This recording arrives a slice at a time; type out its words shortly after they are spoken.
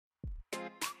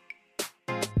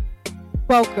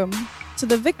Welcome to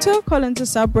the Victor Collins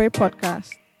Asabray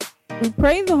podcast. We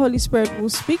pray the Holy Spirit will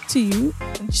speak to you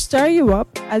and stir you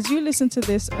up as you listen to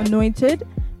this anointed,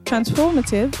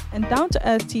 transformative, and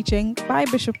down-to-earth teaching by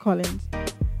Bishop Collins.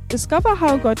 Discover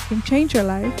how God can change your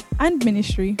life and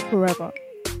ministry forever.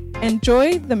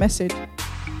 Enjoy the message.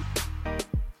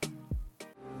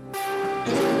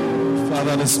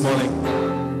 Father, this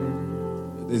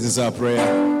morning, this is our prayer.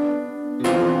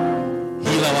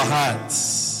 Heal our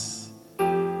hearts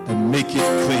and make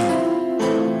it clean.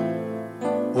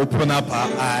 Open up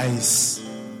our eyes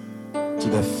to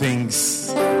the things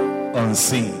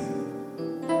unseen.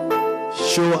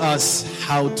 Show us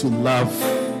how to love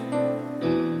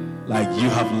like you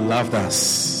have loved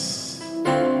us.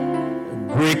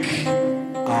 Break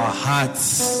our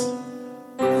hearts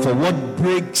for what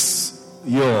breaks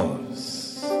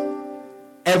yours.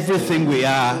 Everything we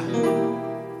are,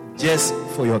 just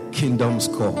for your kingdom's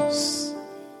cause.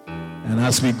 And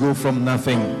as we go from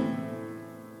nothing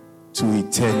to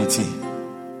eternity,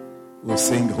 we'll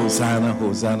sing Hosanna,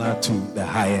 Hosanna to the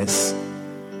highest.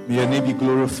 May your name be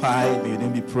glorified, may your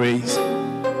name be praised.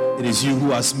 It is you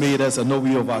who has made us and not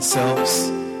we of ourselves.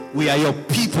 We are your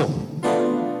people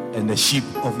and the sheep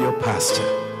of your pasture.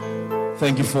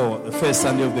 Thank you for the first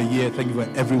Sunday of the year. Thank you for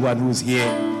everyone who's here.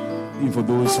 Thank you for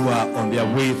those who are on their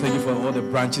way. Thank you for all the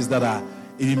branches that are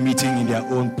even meeting in their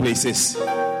own places.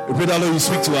 We pray that Lord, you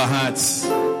speak to our hearts.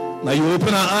 Now you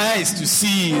open our eyes to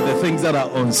see the things that are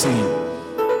unseen.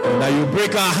 And that you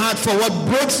break our heart for what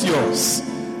breaks yours.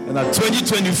 And that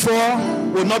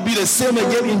 2024 will not be the same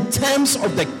again in terms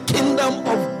of the kingdom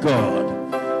of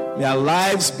God. May our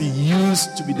lives be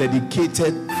used to be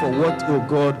dedicated for what, oh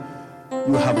God,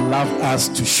 you have loved us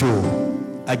to show.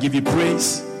 I give you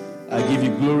praise. I give you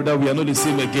glory that we are not the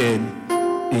same again.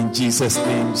 In Jesus'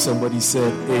 name, somebody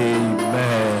said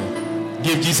amen.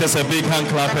 Give Jesus a big hand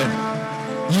clapping.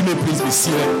 You may please be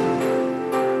seated.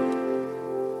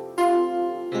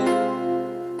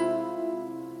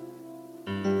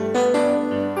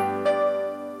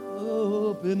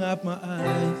 Open up my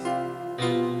eyes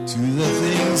to the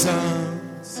things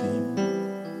unseen.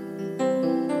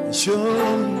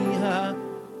 Show me how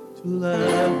to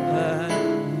love like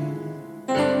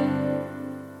you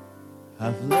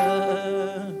have loved.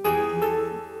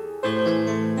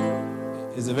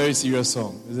 It's a very serious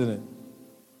song, isn't it?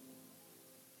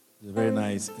 It's a very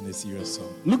nice and a serious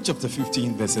song. Luke chapter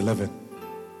 15, verse 11.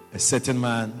 A certain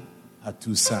man had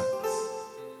 2 sons.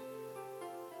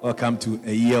 Welcome to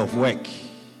a year of work.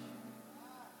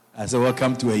 I said,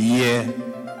 welcome to a year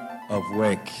of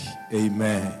work.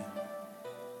 Amen.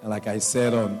 And like I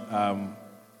said on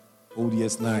Old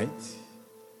Year's night,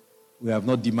 we have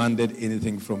not demanded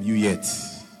anything from you yet.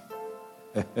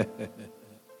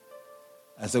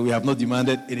 I said, we have not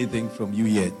demanded anything from you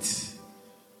yet.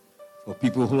 For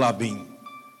people who have been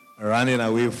running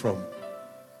away from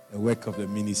the work of the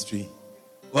ministry,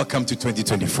 welcome to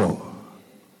 2024.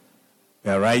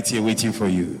 We are right here waiting for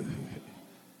you.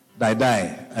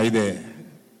 Die, are you there?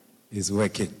 He's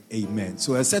working. Amen.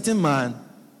 So a certain man,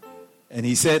 and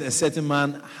he said a certain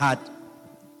man had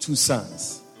 2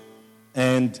 sons.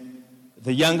 And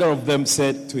the younger of them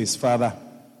said to his father,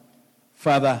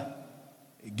 Father,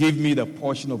 give me the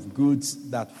portion of goods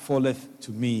that falleth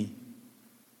to me.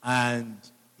 And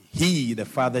he, the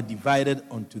father, divided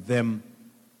unto them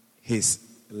his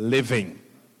living.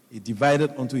 He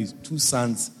divided unto his 2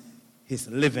 sons his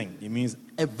living. It means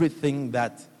everything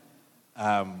that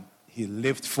he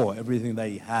lived for, everything that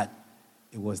he had,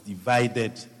 it was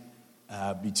divided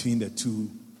between the 2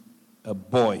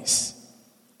 boys.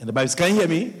 And the Bible says, can you hear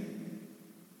me?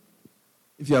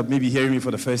 If you are maybe hearing me for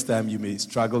the first time, you may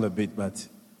struggle a bit, but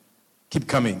keep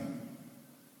coming.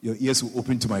 Your ears will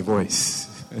open to my voice.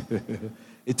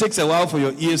 It takes a while for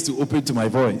your ears to open to my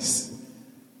voice.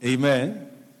 Amen.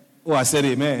 Oh, I said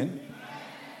amen.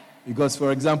 Because,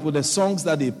 for example, the songs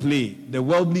that they play, the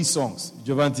worldly songs,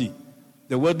 Giovanni,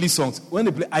 the worldly songs, when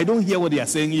they play, I don't hear what they are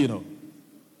saying, you know.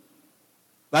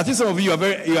 But I think some of you are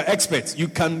experts. You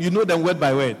know them word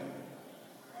by word.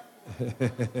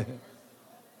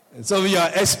 Some of you are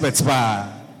experts,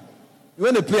 pa.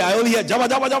 When they play, I only hear jabba,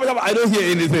 jabba, jabba, jabba. I don't hear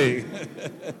anything.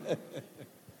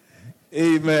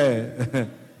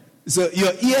 Amen. So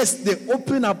your ears, they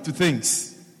open up to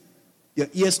things. Your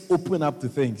ears open up to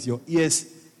things. Your ears,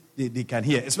 they can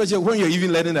hear. Especially when you're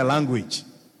even learning a language.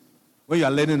 When you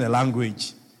are learning a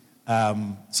language,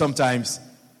 sometimes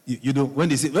you don't, when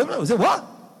they say, what?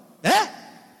 Eh?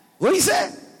 What do you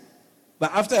say?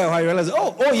 But after a while, you realize,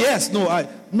 oh yes, no,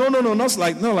 not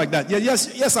like that. Yeah,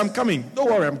 yes, I'm coming.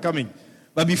 Don't worry, I'm coming.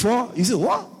 But before, you say,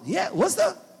 what? Yeah, what's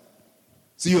that?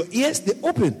 So your ears, they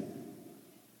open.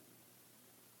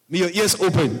 May your ears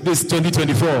open this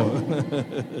 2024.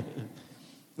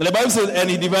 The Bible says, and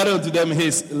he divided unto them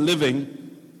his living.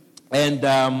 And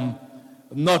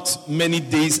not many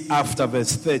days after,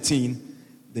 verse 13,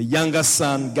 the younger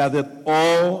son gathered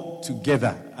all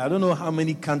together. I don't know how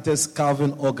many cantors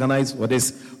Calvin organized for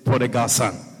this prodigal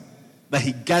son. But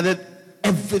he gathered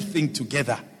everything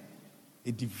together.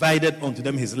 He divided unto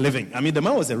them his living. I mean, the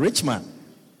man was a rich man.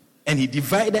 And he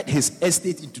divided his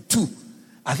estate into two.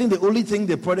 I think the only thing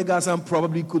the prodigal son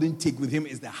probably couldn't take with him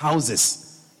is the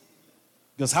houses.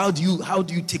 Because how do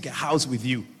you take a house with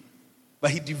you?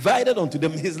 But he divided unto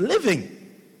them his living.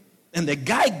 And the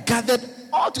guy gathered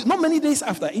not many days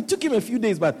after. It took him a few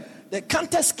days, but the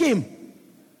cantors came.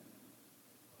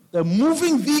 The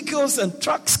moving vehicles and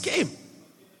trucks came.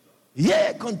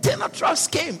 Yeah, container trucks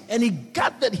came. And he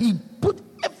put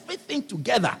everything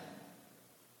together.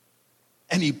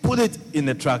 And he put it in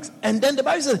the trucks. And then the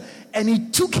Bible says, and he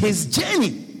took his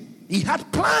journey. He had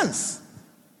plans.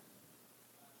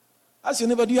 Ask your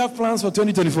neighbor, do you have plans for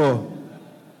 2024?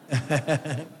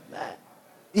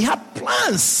 He had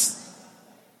plans.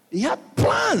 He had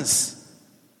plans.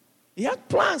 He had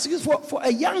plans. Because for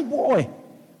a young boy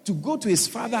to go to his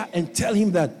father and tell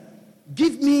him that,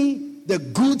 give me the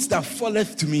goods that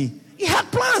falleth to me. He had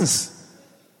plans.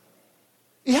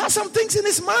 He had some things in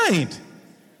his mind.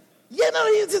 You know,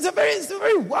 it's a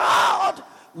very wild,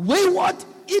 wayward,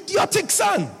 idiotic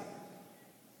son.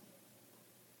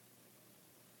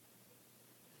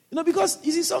 You know, because,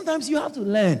 you see, sometimes you have to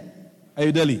learn. Are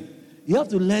you Delhi? You have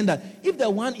to learn that if the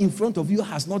one in front of you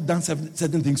has not done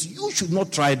certain things, you should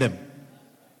not try them.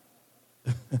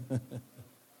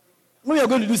 When you are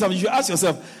going to do something, you should ask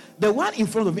yourself, the one in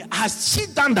front of me, has she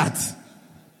done that?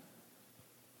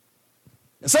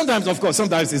 Sometimes, of course,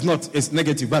 sometimes it's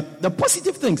negative, but the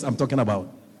positive things I'm talking about.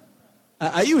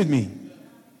 Are you with me?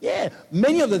 Yeah.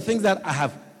 Many of the things that I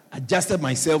have adjusted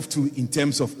myself to in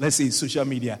terms of, let's say, social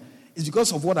media, is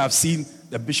because of what I've seen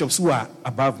the bishops who are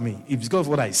above me. It's because of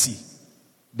what I see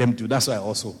them do. That's why I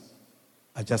also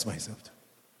adjust myself to.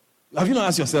 Have you not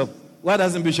asked yourself, why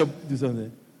doesn't Bishop do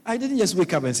something? I didn't just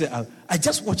wake up and say, I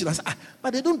just watch it. I said,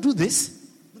 but they don't do this.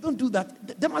 They don't do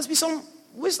that. There must be some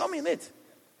wisdom in it.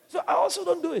 So I also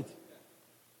don't do it.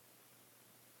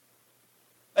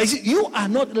 I see, you are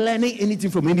not learning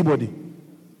anything from anybody.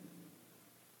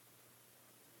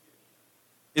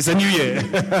 It's a new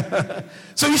year.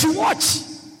 So you should watch.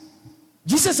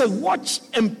 Jesus said, watch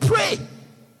and pray.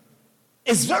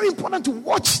 It's very important to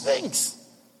watch things.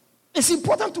 It's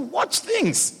important to watch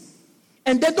things.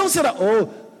 And then don't say that,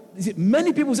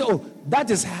 many people say, that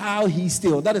is how he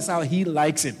still, that is how he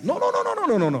likes it.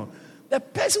 No. The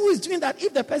person who is doing that,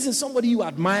 if the person is somebody you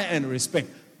admire and respect,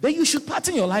 then you should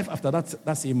pattern your life after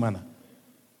that same manner.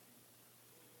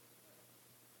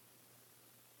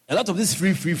 A lot of this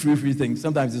free thing,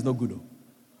 sometimes it's not good.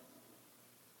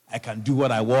 I can do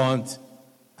what I want.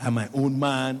 I'm my own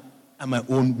man. I'm my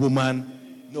own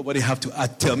woman. Nobody have to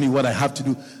tell me what I have to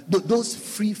do. Those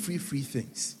free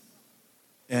things.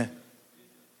 Yeah.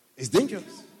 It's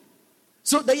dangerous.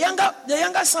 So the younger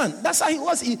son, that's how he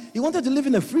was. He wanted to live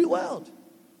in a free world.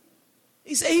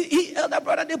 He said he elder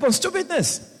brother did upon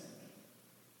stupidness.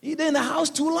 He did in the house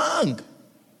too long.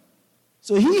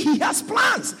 So he has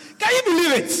plans. Can you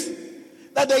believe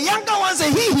it? That the younger one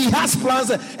said he has plans,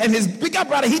 and his bigger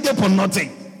brother, he did upon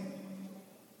nothing.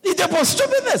 He did upon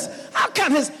stupidness. How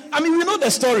can we know the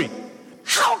story.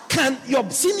 How can your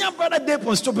senior brother did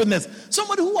upon stupidness?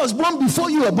 Somebody who was born before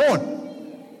you were born.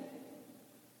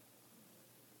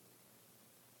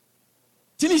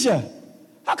 Tanisha,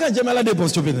 how can Jamila did upon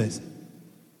stupidness?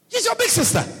 She's your big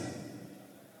sister.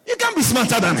 You can't be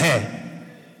smarter than her.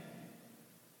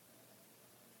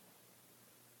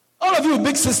 All of you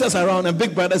big sisters around and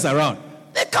big brothers around,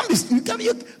 they can't be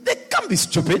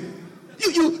stupid.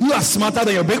 You are smarter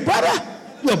than your big brother,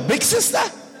 your big sister.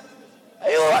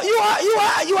 You are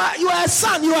a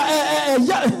son. You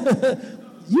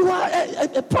are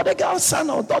a prodigal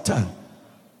son or daughter.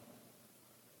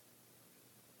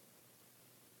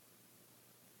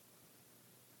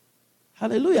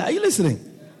 Hallelujah. Are you listening?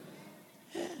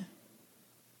 Yeah.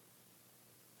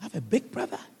 I have a big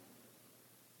brother.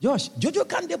 Josh, Jojo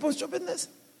can't demonstrate stupidness.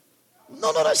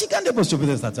 No, she can't demonstrate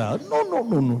stupidness at all.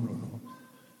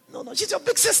 No, she's your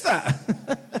big sister.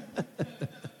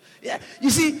 Yeah, you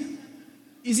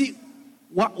see,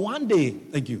 one day,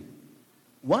 thank you.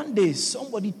 One day,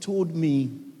 somebody told me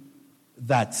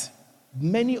that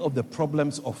many of the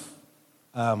problems of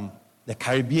the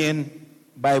Caribbean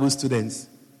Bible students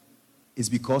is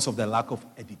because of the lack of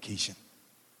education.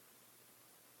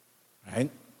 Right?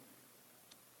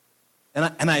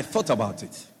 And I thought about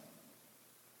it.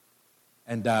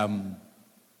 And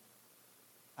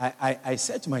I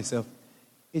said to myself,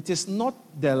 it is not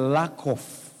the lack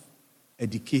of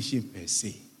education per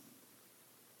se.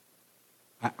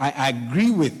 I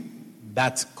agree with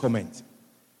that comment,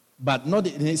 but not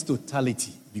in its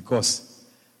totality, because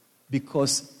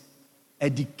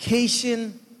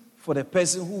education for the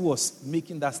person who was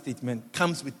making that statement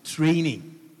comes with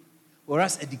training,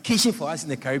 whereas education for us in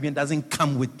the Caribbean doesn't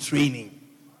come with training.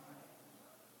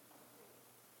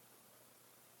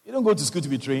 You don't go to school to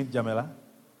be trained, Jamela.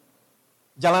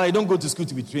 Jalana, you don't go to school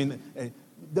to be trained.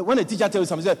 When a teacher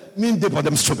tells you something, mean they for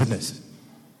them stupidness.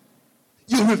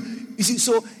 You see,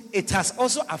 so it has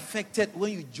also affected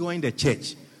when you join the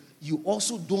church. You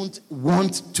also don't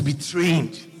want to be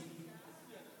trained.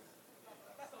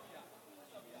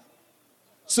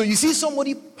 So you see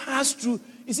somebody pass through.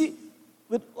 You see,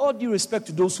 with all due respect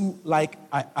to those who like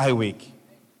iWake,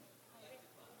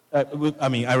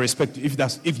 I respect you.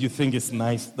 If you think it's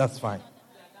nice, that's fine.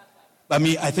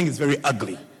 I think it's very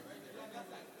ugly.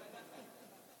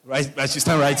 Right? I should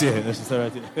stand right here.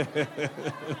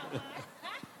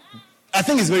 I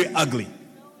think it's very ugly.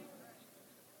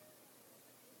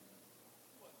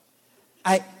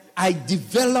 I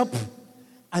develop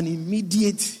an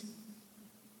immediate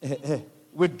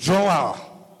withdrawal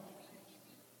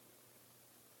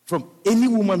from any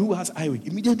woman who has iWake.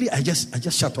 Immediately, I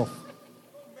just shut off.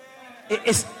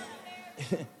 It's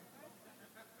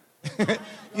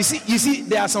you see,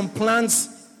 there are some plants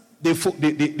they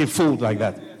fold like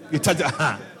that. You touch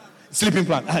sleeping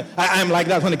plant. I am like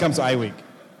that when it comes to iWake.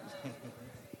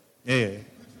 Yeah.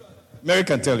 Mary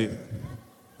can tell you.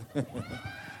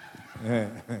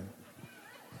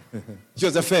 She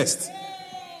was the first.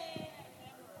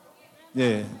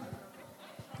 Yeah.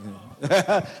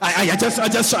 I just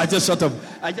shut up.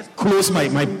 I just close my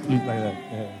like that.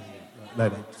 Yeah.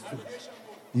 Like that.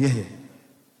 Yeah.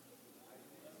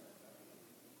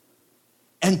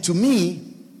 And to me,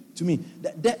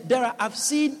 I've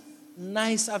seen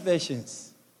nicer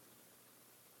versions.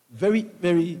 Very,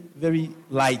 very, very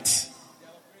light.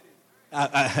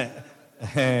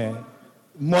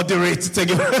 Moderate.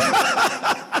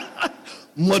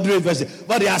 Moderate version.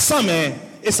 But there are some,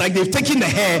 it's like they've taken the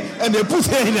hair and they put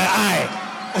hair in the eye.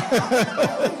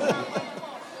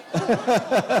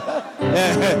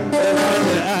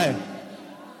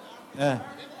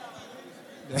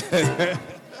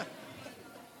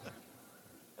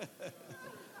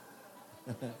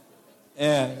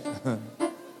 Yeah.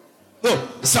 No,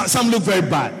 some look very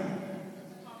bad.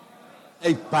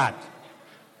 Hey, bad.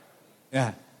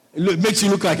 Yeah. It makes you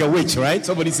look like a witch, right?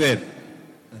 Somebody said.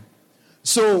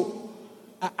 So,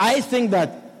 I think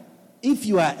that if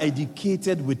you are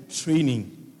educated with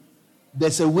training,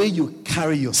 there's a way you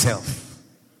carry yourself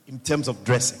in terms of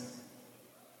dressing.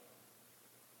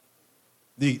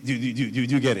 Do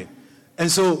you get it?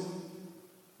 And so,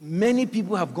 many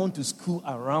people have gone to school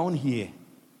around here,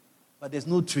 but there's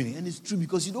no training. And it's true,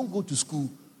 because you don't go to school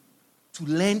to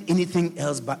learn anything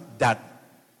else but that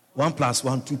 1 +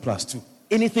 1, 2 + 2.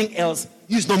 Anything else,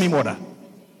 you know me, mother.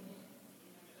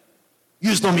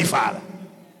 You know me, father.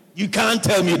 You can't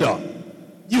tell me that.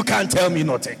 You can't tell me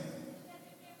nothing.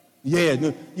 Yeah,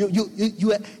 no,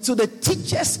 you. So the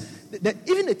teachers,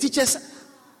 even the teachers,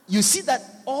 you see that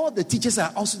all the teachers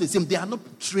are also the same. They are not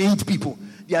trained people.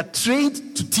 They are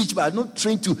trained to teach, but are not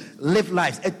trained to live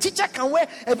lives. A teacher can wear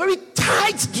a very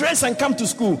tight dress and come to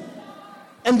school,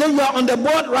 and then you are on the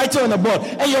board, writing on the board,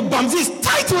 and your bums is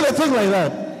tight with a thing like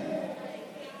that.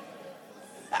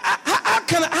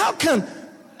 How can?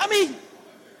 I mean,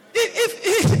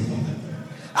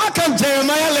 how can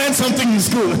Jeremiah learn something in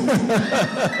school?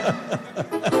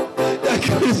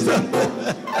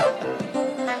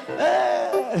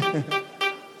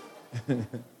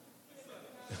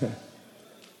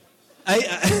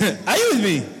 Are you with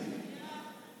me?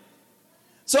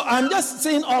 So I'm just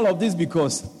saying all of this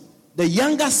because the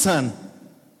younger son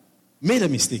made a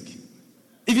mistake.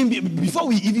 Even before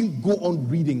we even go on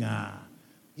reading,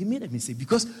 he made a mistake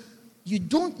because you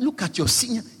don't look at your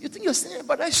senior. You think your senior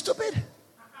brother is stupid.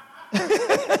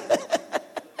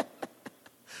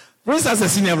 Prince has a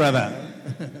senior brother.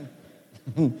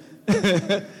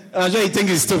 I'm sure he thinks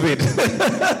he's stupid.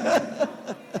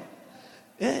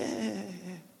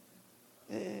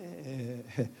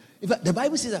 In fact, the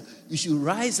Bible says that you should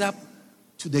rise up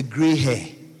to the gray hair.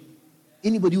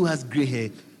 Anybody who has gray hair,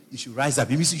 you should rise up.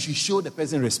 It means you should show the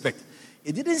person respect.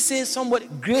 It didn't say somebody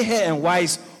gray hair and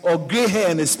wise, or gray hair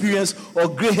and experienced, or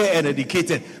gray hair and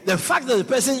educated. The fact that the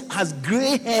person has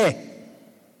gray hair.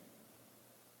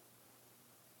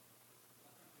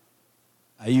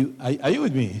 Are you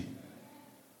with me?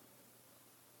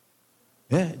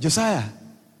 Yeah, Josiah,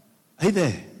 Are you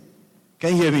there?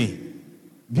 Can you hear me?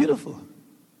 Beautiful.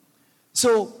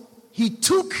 So he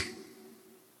took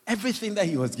everything that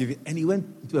he was given and he went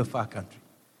into a far country.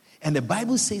 And the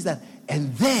Bible says that,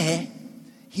 and there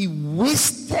he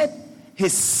wasted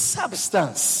his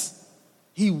substance.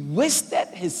 He wasted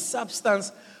his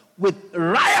substance with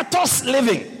riotous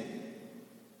living.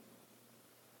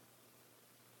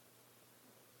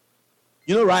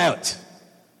 You know riot?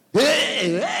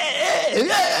 Hey, hey,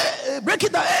 hey, break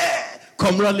it down. Hey.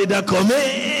 Comrade leader, come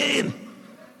in.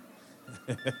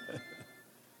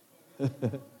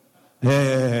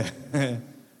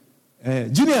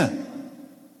 Junior,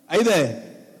 are you there?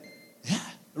 Yeah.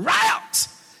 Riot.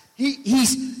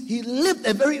 He lived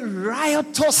a very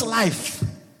riotous life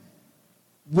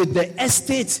with the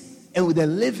estate and with the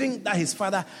living that his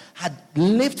father had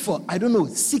lived for,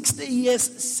 60 years,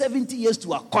 70 years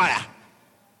to acquire.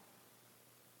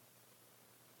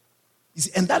 You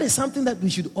see, and that is something that we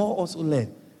should all also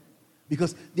learn.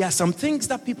 Because there are some things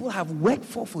that people have worked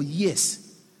for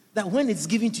years, that when it's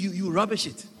given to you, you rubbish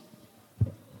it.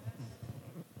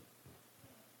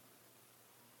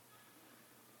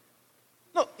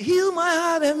 No, heal my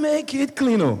heart and make it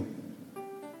clean. Oh.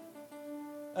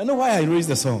 I know why I raise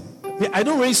the song. I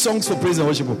don't raise songs for praise and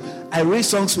worship. I raise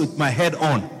songs with my head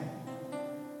on.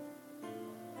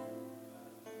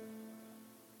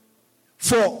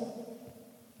 For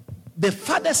the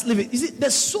father's living, you see,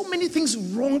 there's so many things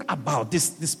wrong about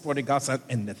this prodigal son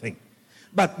and the thing.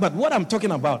 But what I'm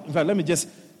talking about, in fact, let me just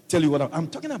tell you what I'm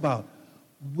talking about.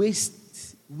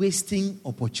 Wasting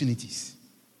opportunities.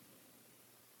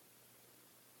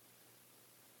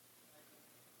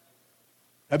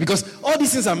 Because all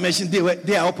these things I mentioned,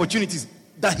 they are opportunities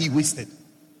that he wasted.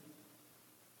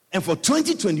 And for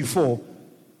 2024,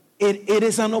 it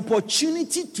is an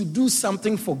opportunity to do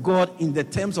something for God in the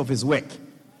terms of his work.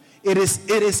 It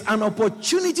is an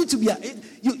opportunity to be,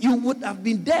 you would have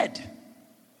been dead.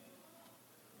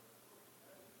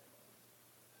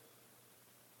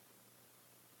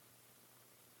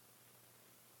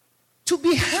 To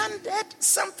be handed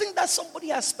something that somebody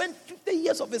has spent 50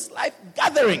 years of his life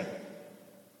gathering.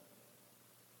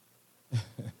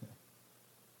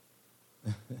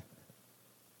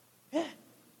 Yeah.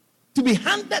 To be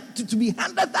handed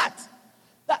that.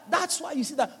 That's why you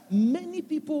see that many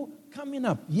people coming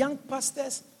up, young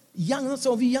pastors,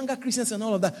 some of you younger Christians and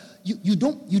all of that, you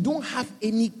don't have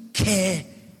any care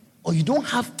or you don't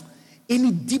have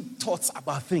any deep thoughts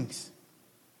about things.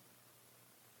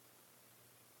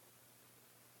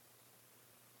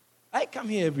 I come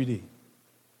here every day.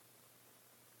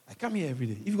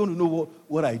 If you want to know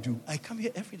what I do, I come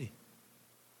here every day.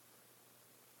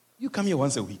 You come here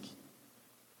once a week.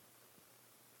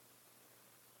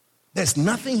 There's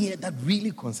nothing here that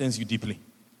really concerns you deeply.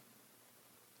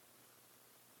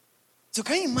 So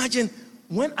can you imagine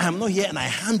when I'm not here and I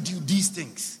hand you these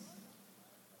things?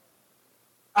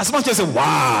 As much as I say,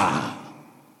 wow,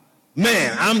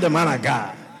 man, I'm the man of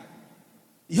God.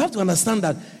 You have to understand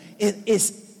that it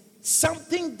is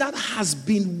something that has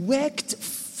been worked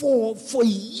for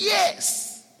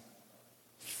years.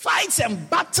 Fights and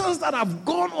battles that have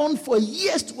gone on for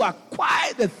years to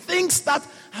acquire the things that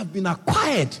have been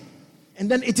acquired. And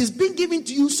then it is being given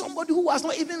to you, somebody who has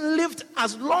not even lived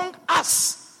as long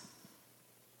as.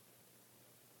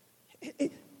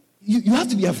 You have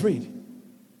to be afraid.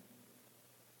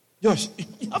 Josh,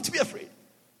 you have to be afraid.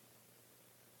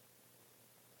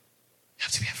 You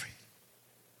have to be afraid.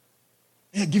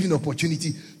 They are given an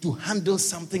opportunity to handle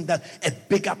something that a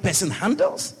bigger person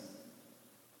handles.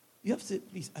 You have to say,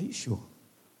 please, are you sure?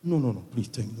 No, please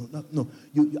tell me. No.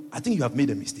 I think you have made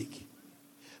a mistake.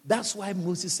 That's why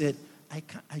Moses said,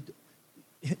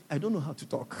 I don't know how to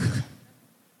talk.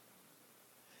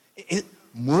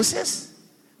 Moses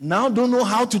now don't know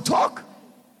how to talk.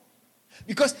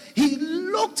 Because he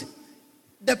looked,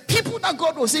 the people that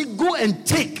God was saying, go and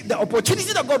take, the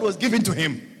opportunity that God was giving to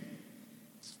him.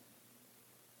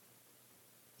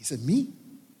 He said, me?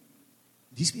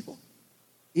 These people?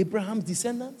 Abraham's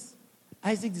descendants?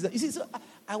 Isaac's descendants? You see, so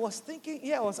I was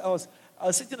thinking, I was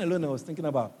sitting alone, I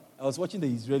was watching the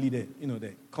Israeli,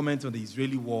 the comment on the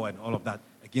Israeli war and all of that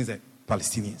against the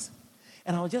Palestinians.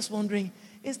 And I was just wondering,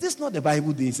 is this not the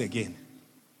Bible days again?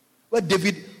 Where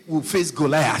David will face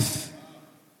Goliath.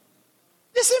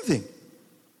 The same thing.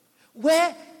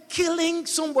 Where killing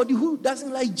somebody who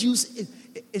doesn't like Jews,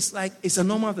 it's a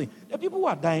normal thing. The people who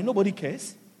are dying, nobody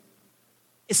cares.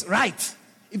 It's right.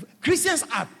 If Christians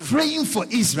are praying for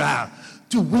Israel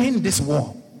to win this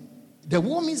war, the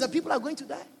war means that people are going to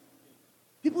die.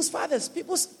 People's fathers,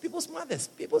 people's mothers,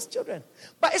 people's children.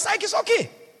 But it's like it's okay.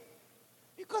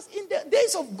 Because in the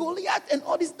days of Goliath and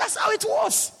all this, that's how it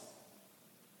was.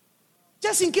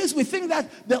 Just in case we think that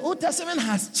the Old Testament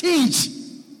has changed.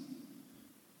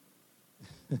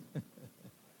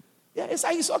 Yeah,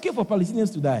 it's okay for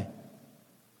Palestinians to die.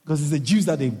 Because it's the Jews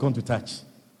that they've gone to touch.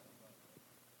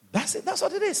 That's it. That's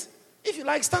what it is. If you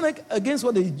like, stand against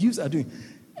what the Jews are doing.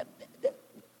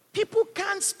 People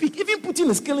can't speak. Even Putin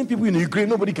is killing people in Ukraine.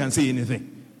 Nobody can say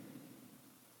anything.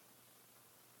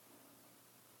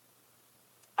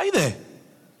 Are you there?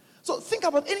 So think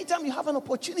about any time you have an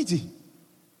opportunity.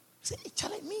 Say, hey,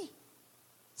 challenge me.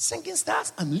 Singing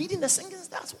stars. I'm leading the singing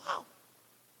stars. Wow.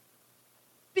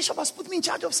 Bishop has put me in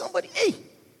charge of somebody. Hey,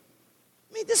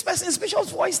 this person is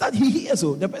Bishop's voice that he hears.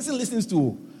 So the person listens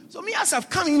to. So me as I've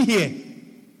come in here,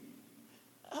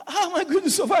 how am I going to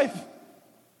survive?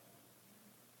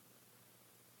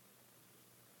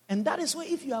 And that is where,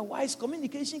 if you are wise,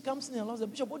 communication comes in and allows the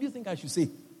bishop. What do you think I should say?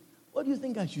 What do you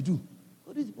think I should do?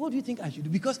 What do you think I should do?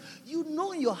 Because you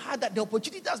know in your heart that the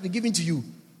opportunity has been given to you.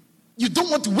 You don't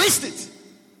want to waste it.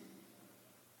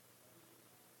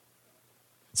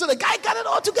 So the guy got it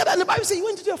all together, and the Bible says he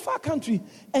went to a far country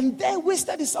and there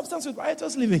wasted his substance with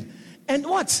riotous living. And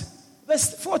what?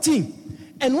 Verse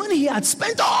 14. And when he had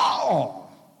spent all,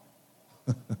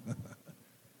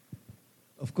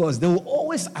 of course, there will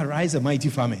always arise a mighty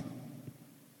famine.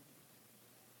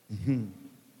 Mm-hmm.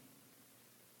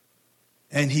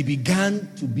 And he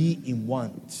began to be in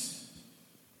want.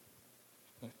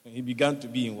 He began to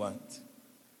be in want.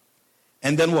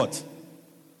 And then what?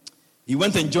 He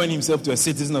went and joined himself to a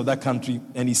citizen of that country,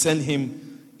 and he sent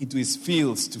him into his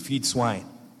fields to feed swine.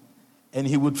 And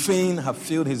he would fain have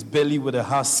filled his belly with a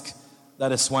husk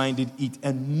that a swine did eat.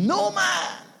 And no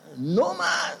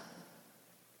man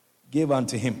gave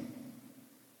unto him.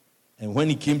 And when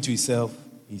he came to himself,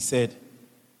 he said,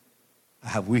 I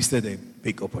have wasted a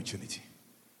big opportunity.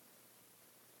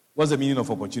 What's the meaning of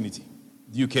opportunity?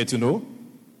 Do you care to know?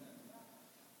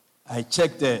 I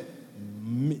checked the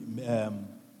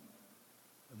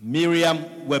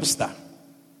Merriam-Webster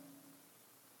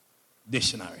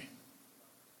dictionary.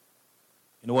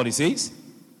 You know what it says?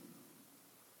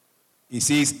 It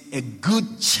says a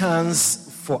good chance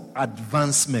for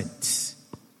advancement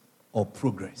or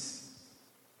progress.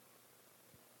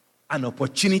 An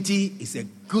opportunity is a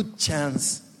good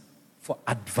chance for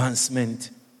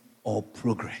advancement or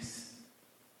progress.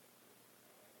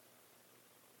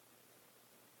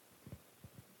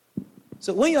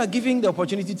 So when you are giving the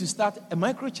opportunity to start a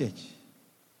micro church,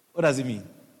 what does it mean?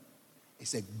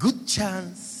 It's a good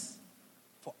chance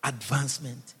for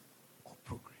advancement or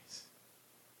progress.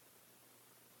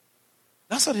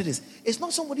 That's what it is. It's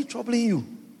not somebody troubling you.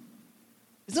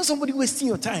 It's not somebody wasting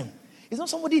your time. It's not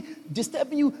somebody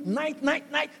disturbing you night,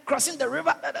 crossing the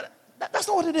river. That's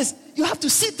not what it is. You have to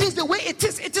see things the way it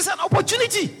is. It is an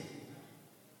opportunity.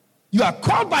 You are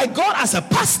called by God as a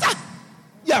pastor.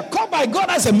 You are called by God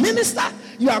as a minister.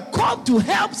 You are called to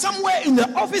help somewhere in the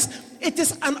office. It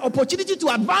is an opportunity to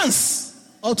advance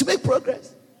or to make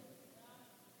progress.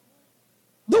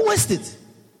 Don't waste it.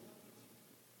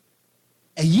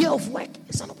 A year of work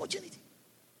is an opportunity.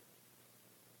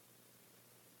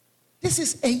 This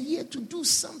is a year to do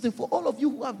something for all of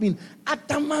you who have been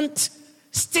adamant,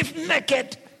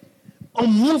 stiff-necked,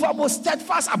 unmovable,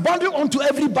 steadfast, abounding unto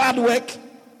every bad work.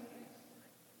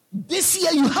 This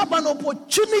year you have an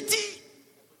opportunity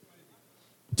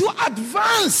to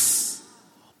advance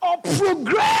or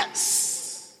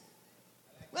progress.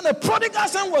 When the prodigal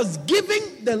son was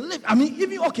giving the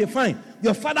living, okay, fine.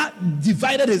 Your father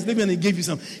divided his living and he gave you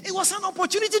some. It was an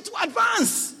opportunity to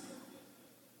advance.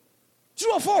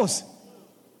 True or false?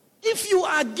 If you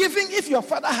are giving, if your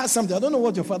father has something, I don't know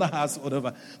what your father has or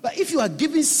whatever, but if you are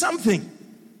giving something,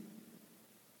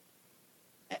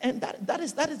 and that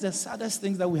is the saddest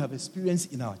thing that we have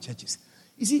experienced in our churches.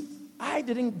 You see, I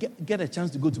didn't get a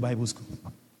chance to go to Bible school.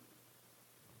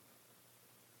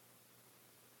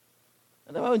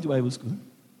 I never went to Bible school.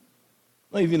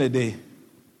 Not even a day.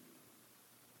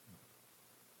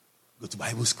 Go to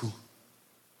Bible school.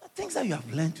 The things that you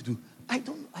have learned to do, I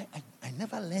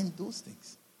never learned those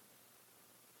things.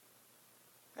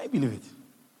 I believe it.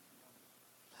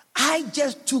 I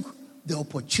just took the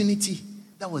opportunity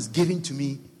that was given to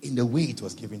me in the way it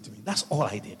was given to me. That's all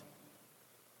I did.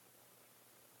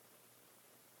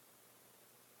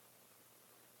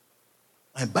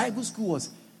 My Bible school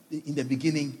was, in the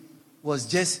beginning, was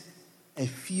just a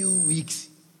few weeks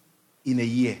in a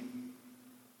year.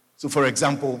 So, for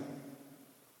example,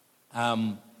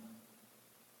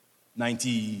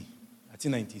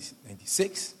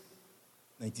 96,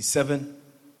 97,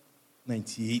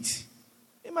 98.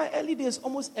 In my early days,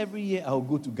 almost every year I'll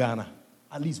go to Ghana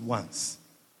at least once.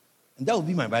 And that will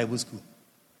be my Bible school.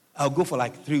 I'll go for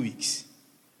like 3 weeks.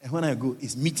 And when I go,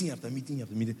 it's meeting after meeting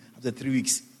after meeting. After 3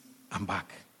 weeks, I'm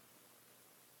back.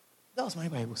 That was my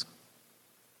Bible school.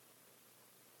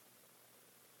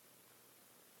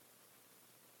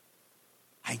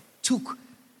 I took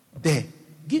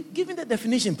give me the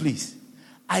definition, please.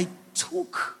 I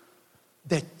took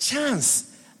the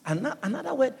chance.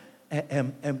 Another word,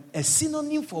 a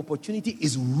synonym for opportunity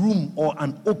is room or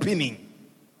an opening.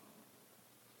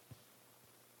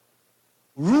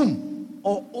 Room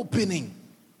or opening.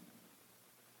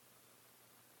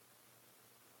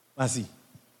 Mercy,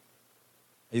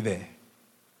 are you there?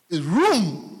 It's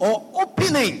room or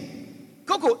opening.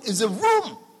 Coco, is a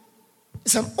room.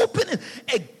 It's an opening.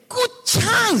 A good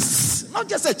chance. Not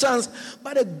just a chance,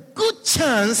 but a good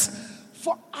chance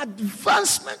for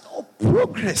advancement or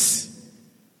progress.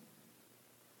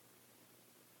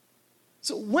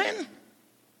 So when,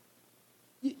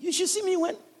 you should see me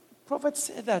when Prophet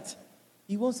said that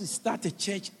he wants to start a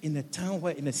church in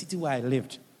a city where I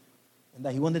lived. And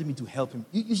that he wanted me to help him.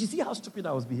 You should see how stupid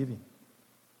I was behaving.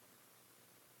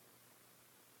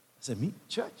 I said, me?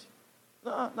 Church?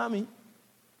 No, not me.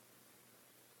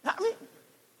 Not me.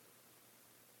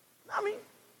 Not me.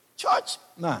 Church?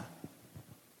 Nah.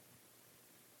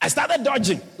 I started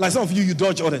dodging. Like some of you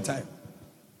dodge all the time.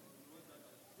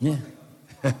 Yeah.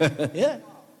 Yeah.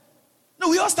 No,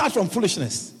 we all start from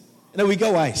foolishness. And then we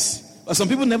get wise. But some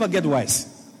people never get wise.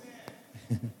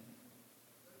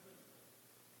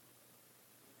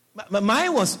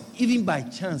 Mine was even by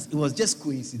chance. It was just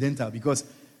coincidental because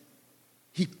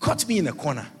he caught me in a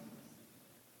corner.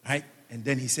 Right? And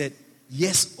then he said,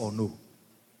 yes or no.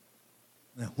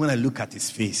 Now, when I look at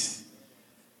his face,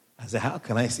 I said, how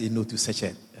can I say no to such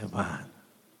a man?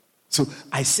 So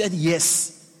I said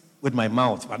yes with my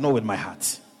mouth, but not with my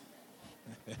heart.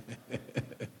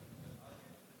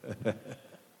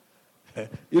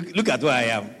 Look at where I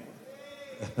am.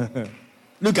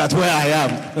 Look at where I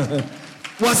am.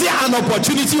 Was it an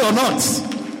opportunity or not?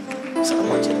 It's an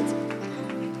opportunity.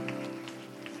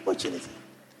 Opportunity.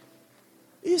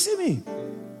 You see me?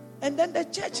 And then the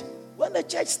church, when the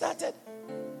church started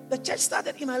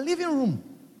in my living room.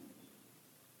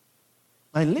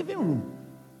 My living room.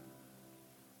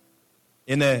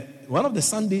 In one of the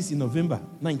Sundays in November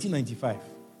 1995,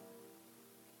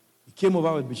 he came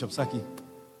over with Bishop Saki,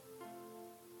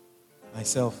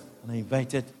 myself, and I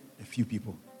invited a few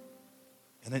people.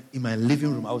 And then in my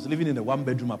living room, I was living in a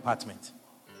one-bedroom apartment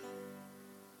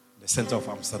in the center of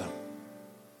Amsterdam.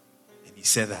 And he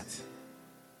said that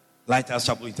Lighthouse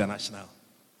Chapel International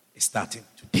is starting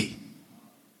today.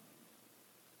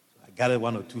 So I gathered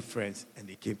 1 or 2 friends, and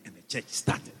they came, and the church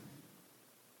started.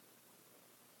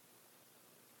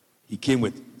 He came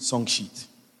with song sheet.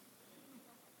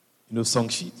 You know song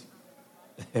sheet?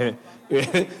 You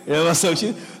know song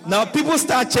sheet? Now people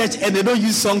start church and they don't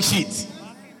use song sheet.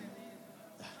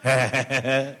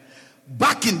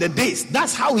 Back in the days,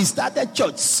 that's how we started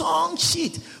church. Song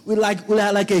sheet. We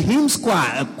are like a hymn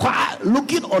choir,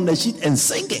 looking on the sheet and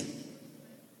singing.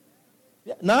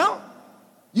 Yeah. Now,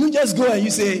 you just go and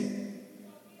you say,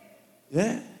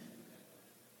 yeah.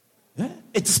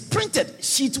 It's printed.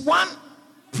 Sheet 1,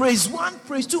 praise 1,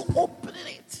 praise 2, open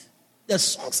it. The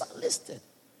songs are listed.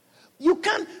 You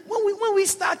can't, when we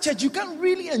start church, you can't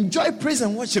really enjoy praise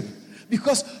and worship.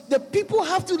 Because the people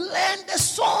have to learn the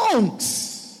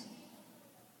songs.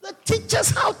 The teachers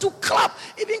how to clap.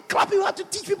 Even clap, you have to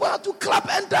teach people how to clap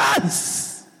and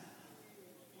dance.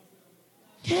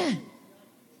 Yeah.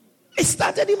 It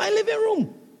started in my living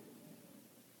room.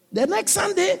 The next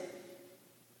Sunday,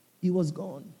 he was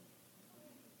gone.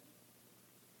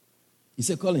 He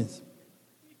said, Collins,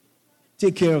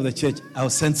 take care of the church. I'll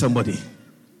send somebody.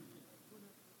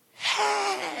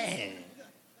 Hey!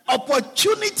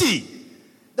 Opportunity.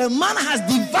 The man has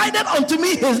divided unto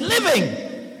me his living.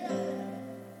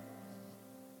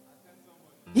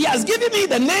 He has given me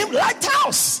the name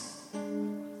Lighthouse.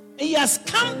 He has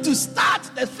come to start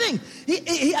the thing.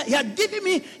 He had given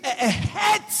me a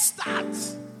head start.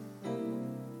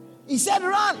 He said,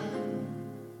 run.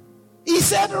 He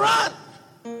said, run.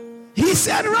 He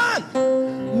said,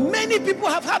 run. Many people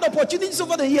have had opportunities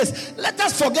over the years. Let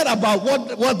us forget about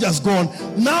what has gone.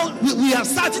 Now we are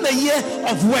starting a year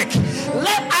of work.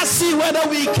 Let us see whether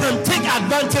we can take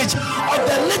advantage of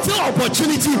the little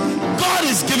opportunity God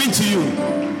is giving to you.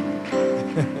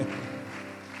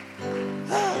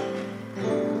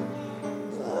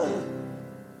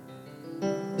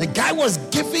 The guy was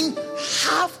giving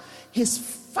half his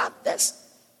father's.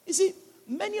 You see,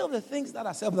 many of the things that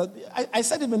are said, I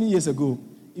said it many years ago,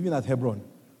 even at Hebron.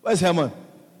 Where's Herman?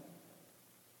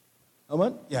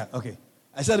 Herman? Yeah, okay.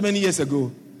 I said many years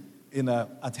ago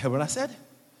at Hebron, I said,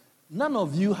 None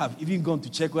of you have even gone to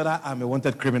check whether I'm a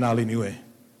wanted criminal anywhere.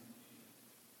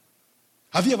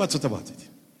 Have you ever thought about it?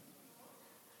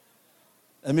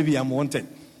 And maybe I'm wanted.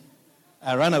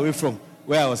 I ran away from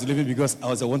where I was living because I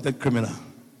was a wanted criminal.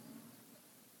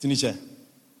 Tinisha,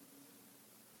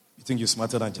 you think you're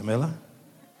smarter than Jamela?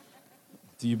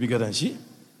 Think you're bigger than she?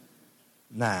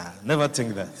 Nah, never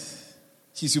think that.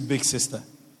 She's your big sister.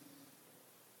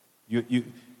 You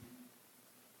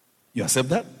accept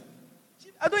that?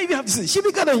 I don't even have to say, she's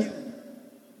bigger than you.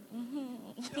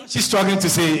 She's struggling to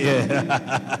say,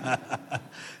 yeah.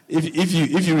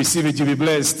 if you receive it, you'll be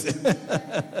blessed.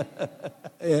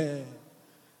 Yeah.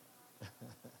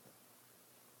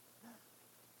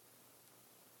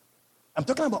 I'm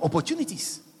talking about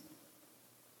opportunities.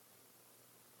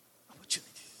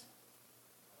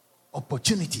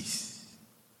 Opportunities.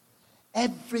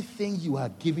 Everything you are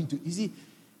giving to, you see,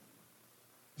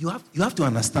 you have to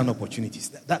understand opportunities.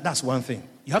 That's one thing.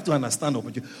 You have to understand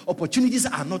opportunities. Opportunities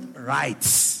are not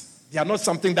rights. They are not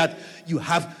something that you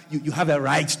have a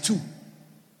right to.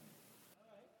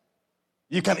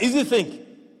 You can easily think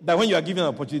that when you are given an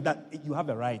opportunity that you have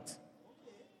a right.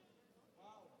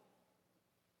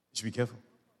 You should be careful.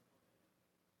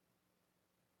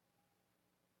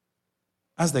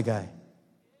 Ask the guy.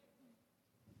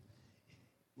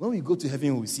 When we go to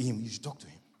heaven, we see him, you should talk to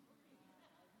him.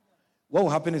 What will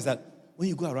happen is that when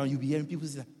you go around, you'll be hearing people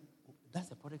say, oh, that's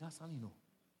the prodigal son, you know.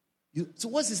 So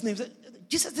what's his name?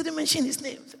 Jesus didn't mention his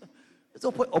name. It's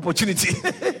an opportunity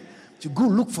to go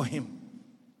look for him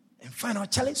and find out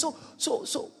challenge. So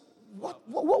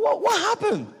what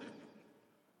happened?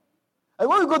 And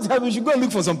when you go to heaven, you should go and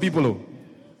look for some people. Oh.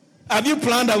 Have you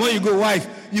planned that when you go wife,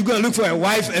 you go and look for a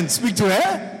wife and speak to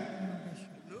her?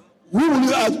 Who will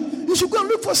you ask? You should go and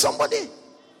look for somebody.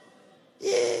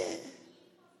 Yeah.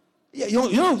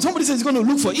 You know, somebody says he's going to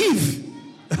look for Eve.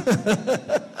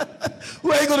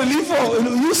 Who are you going to look for?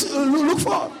 You look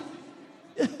for.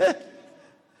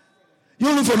 You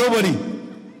don't look for nobody.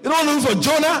 You don't look for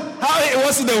Jonah, how it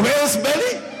was in the whale's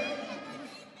belly.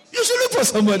 You should look for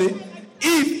somebody.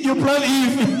 Eve, you plan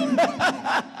Eve.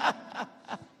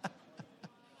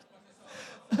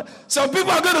 Some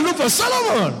people are going to look for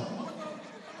Solomon.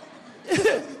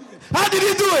 How did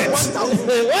he do it?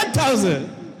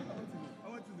 1,000.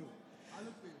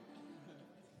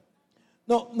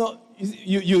 No,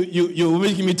 you're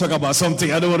making me talk about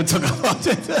something. I don't want to talk about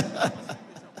it.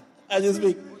 I just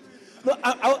make. No,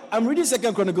 I'm reading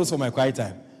 2 Chronicles for my quiet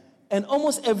time. And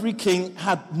almost every king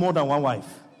had more than one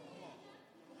wife.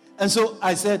 And so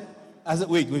I said,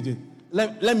 wait.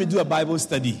 Let me do a Bible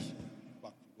study.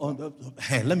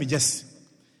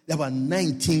 There were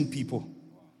 19 people,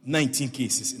 19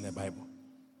 cases in the Bible.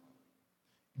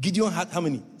 Gideon had how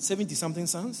many? 70-something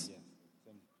sons?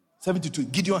 72.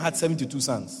 Gideon had 72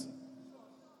 sons.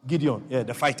 Gideon,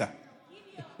 the fighter.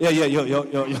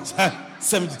 Your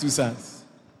 72 sons.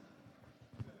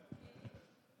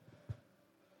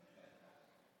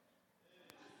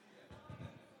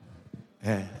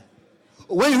 Yeah.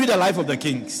 When you read the life of the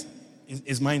kings,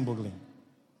 it's mind-boggling.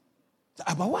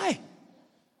 But why?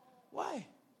 Why?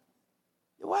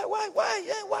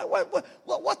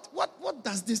 What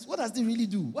does this? What does it really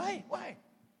do? Why?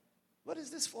 What is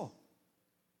this for?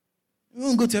 We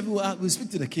won't go to everyone. We'll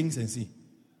speak to the kings and see.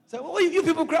 So, what you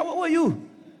people cry? What were you?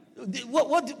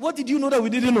 What did you know that we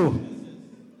didn't know?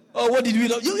 Or what did we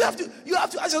know? You have to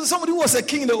ask somebody who was a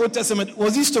king in the Old Testament.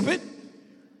 Was he stupid?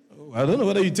 I don't know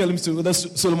whether you tell him whether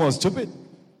Solomon was stupid.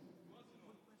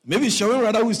 Maybe it's showing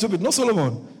rather who is stupid, not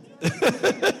Solomon.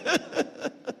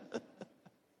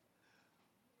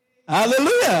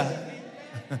 Hallelujah.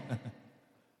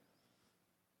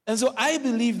 And so I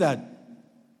believe that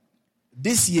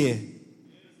this year,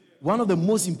 one of the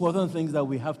most important things that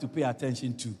we have to pay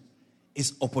attention to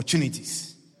is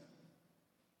opportunities.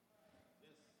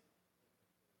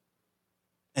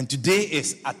 And today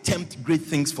is Attempt Great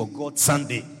Things for God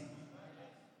Sunday.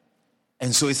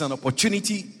 And so it's an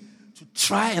opportunity to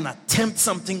try and attempt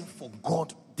something for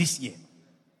God this year.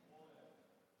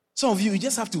 Some of you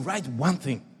just have to write one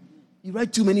thing. You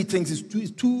write too many things,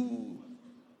 it's too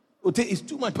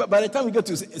much. But by the time we get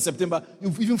to September,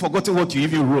 you've even forgotten what you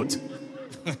even wrote.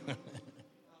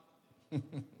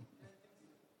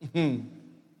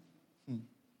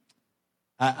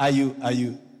 Are you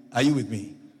with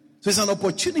me? So it's an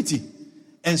opportunity.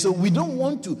 And so we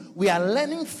are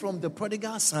learning from the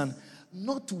prodigal son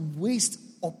not to waste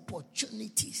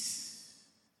opportunities.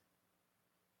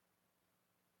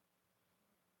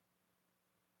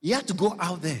 He had to go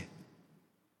out there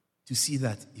to see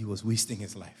that he was wasting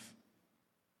his life.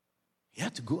 He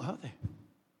had to go out there.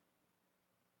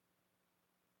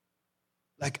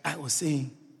 Like I was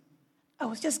saying, I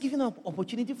was just given an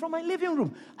opportunity from my living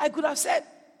room. I could have said,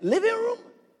 living room?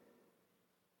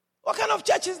 What kind of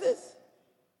church is this?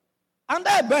 And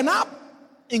I burn up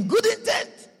in good intent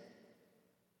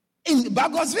in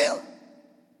Bagosville,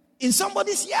 in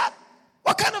somebody's yard.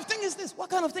 What kind of thing is this? What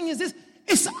kind of thing is this?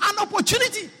 It's an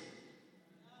opportunity.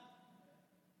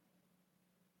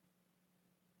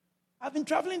 I've been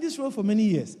traveling this road for many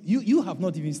years. You have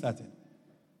not even started.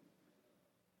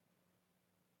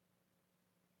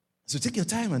 So take your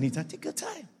time, Anita. Take your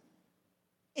time.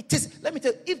 It is, let me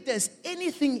tell you, if there's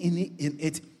anything in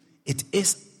it, it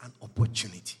is an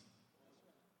opportunity.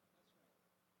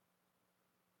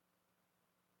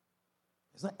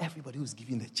 It's not everybody who's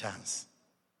given the chance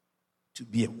to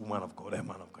be a woman of God, a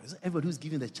man of God. It's not everybody who's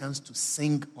given the chance to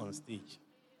sing on stage.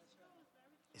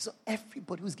 It's not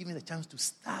everybody who's given the chance to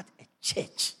start a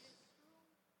church.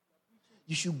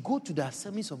 You should go to the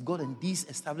Assemblies of God and these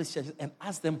established churches and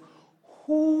ask them,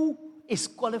 who is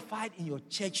qualified in your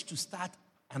church to start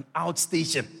an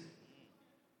outstation?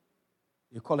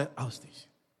 You call it outstation.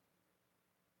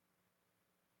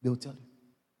 They will tell you.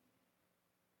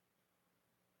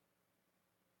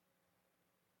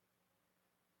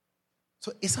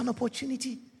 So it's an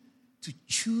opportunity to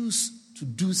choose to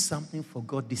do something for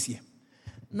God this year.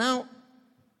 Now,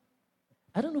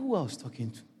 I don't know who I was talking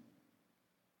to,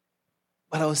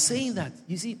 but I was saying that,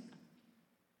 you see,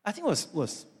 I think it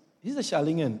was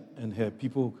Charlene and her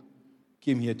people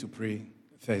came here to pray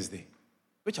Thursday,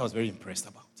 which I was very impressed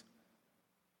about.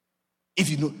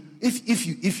 If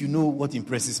you know what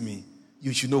impresses me,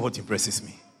 you should know what impresses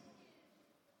me.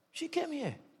 She came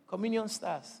here, Communion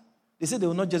Stars. They said they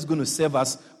were not just going to serve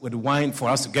us with wine for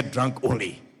us to get drunk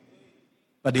only,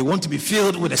 but they want to be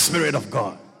filled with the Spirit of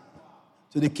God.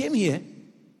 So they came here.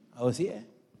 I was here.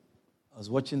 I was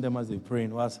watching them as they were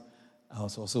praying. I was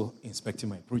also inspecting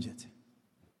my project.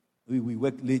 We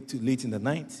worked late in the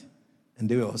night, and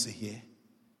they were also here,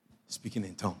 speaking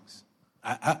in tongues.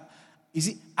 You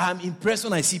see, I'm impressed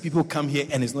when I see people come here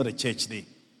and it's not a church day.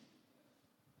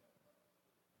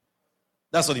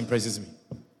 That's what impresses me.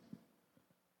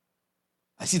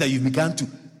 I see that you've begun to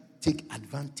take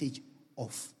advantage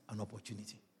of an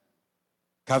opportunity.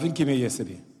 Calvin came here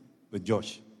yesterday with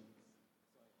Josh.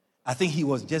 I think he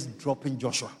was just dropping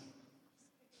Joshua.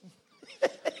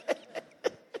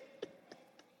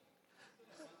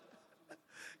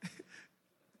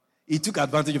 He took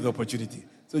advantage of the opportunity.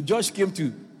 So Josh came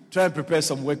to try and prepare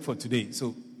some work for today.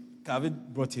 So Calvin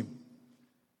brought him.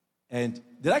 And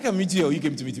did I come meet you or you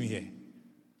came to meet me here?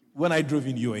 When I drove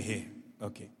in, you were here.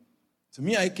 Okay. So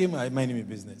me, I came, I minded my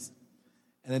business.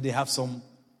 And then they have some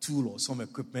tool or some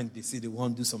equipment. They say they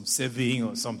want to do some surveying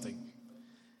or something.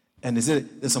 And they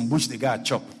said, there's some bush they got to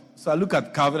chop. So I look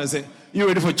at Calvin and say, you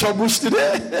ready for chop bush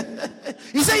today?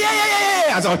 He said,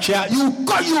 yeah. As our chair,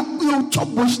 you chop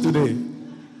bush today.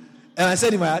 And I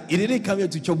said, he didn't come here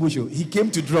to chop bush. He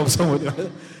came to drop somebody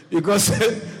because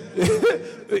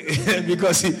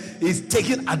he's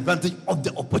taking advantage of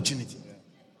the opportunity.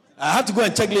 I have to go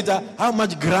and check later how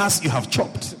much grass you have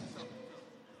chopped.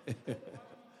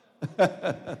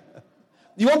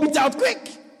 You won't beat out quick.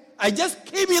 I just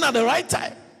came in at the right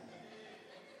time.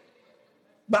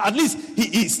 But at least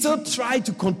he still tried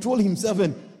to control himself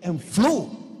and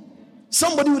flow.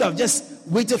 Somebody would have just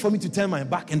waited for me to turn my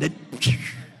back and then...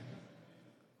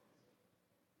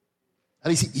 At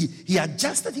least he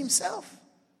adjusted himself.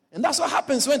 And that's what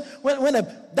happens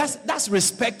that's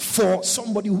respect for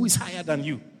somebody who is higher than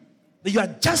you. That you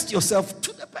adjust yourself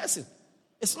to the person.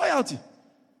 It's loyalty.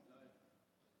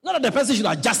 Not that the person should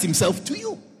adjust himself to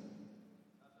you.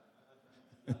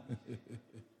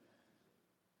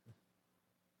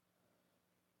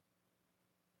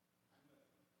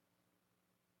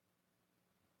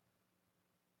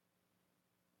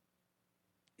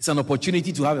 It's an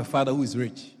opportunity to have a father who is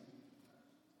rich.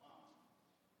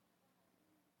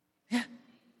 Yeah.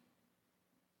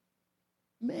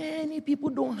 Many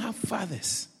people don't have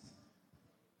fathers.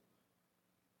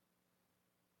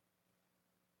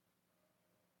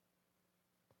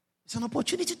 It's an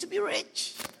opportunity to be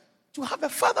rich, to have a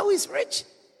father who is rich.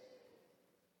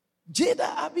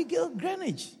 Jada Abigail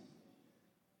Greenwich.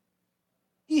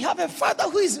 You have a father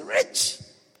who is rich.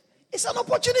 It's an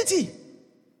opportunity.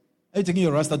 Are you taking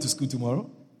your Rasta to school tomorrow?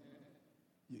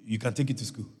 You can take it to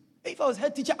school. If I was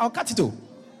head teacher, I'll cut it all.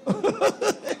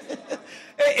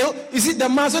 You see, the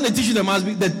maths, when they teach you the maths,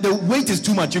 the weight is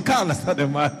too much. You can't understand the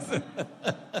maths.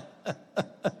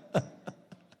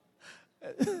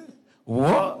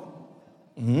 What?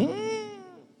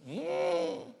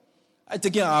 I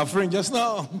take care of our friend just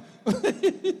now.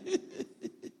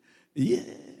 Yeah.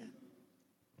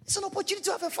 It's an opportunity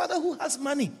to have a father who has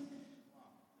money.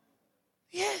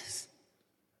 Yes.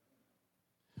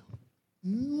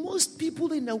 Most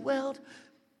people in the world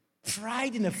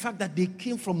pride in the fact that they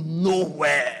came from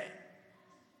nowhere.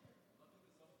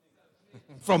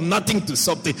 From nothing to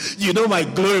something. You know my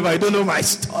glory, but I don't know my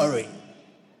story.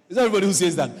 Is that everybody who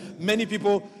says that? Many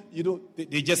people,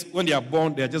 they just, when they are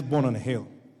born, they are just born on a hill.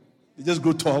 They just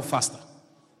grow tall faster.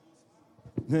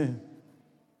 Yeah.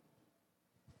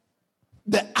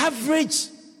 The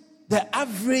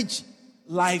average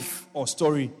life or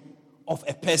story of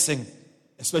a person,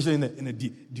 especially in a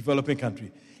developing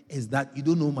country, is that you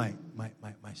don't know my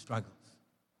struggles.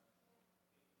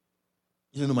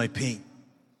 You don't know my pain.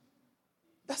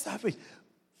 That's the average.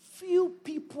 Few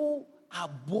people are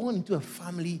born into a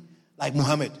family like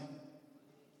Muhammad,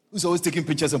 who's always taking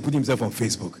pictures and putting himself on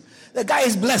Facebook. The guy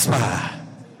is blessed, man.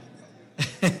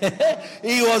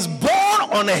 He was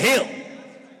born on a hill.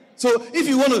 So if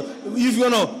you want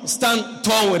to stand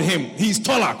tall with him, he's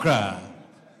taller, cry.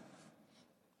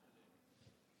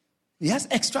 He has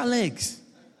extra legs.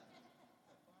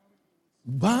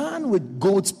 Born with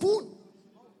gold spoon.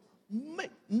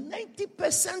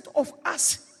 90% of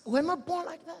us were not born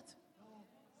like that.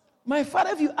 My father,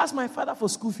 if you ask my father for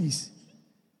school fees,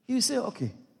 he will say,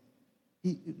 okay,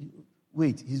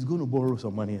 wait, he's going to borrow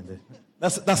some money. And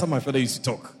that's how my father used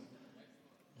to talk.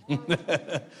 He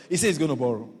says he's going to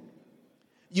borrow.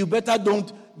 You better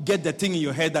don't get the thing in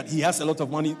your head that he has a lot of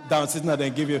money down sitting there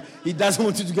and give you. He doesn't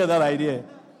want you to get that idea.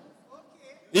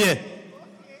 Yeah.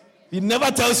 He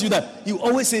never tells you that. He will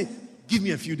always say, give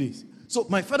me a few days. So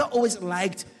my father always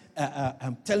liked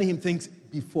telling him things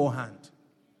beforehand.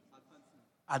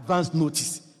 Advance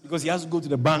notice. Because he has to go to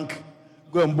the bank,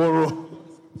 go and borrow.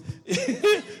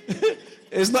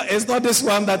 It's not this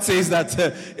one that says that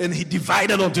and he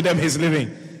divided unto them his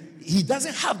living. He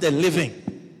doesn't have the living.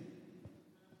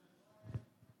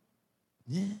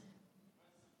 Yeah.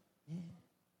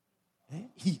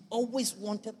 He always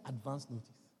wanted advance notice.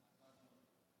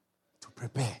 To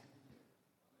prepare.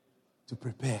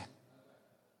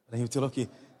 And then you tell, okay,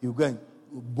 you go and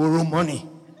borrow money.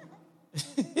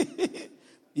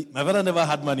 My father never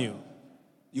had money.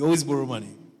 He always borrow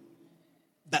money.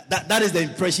 That is the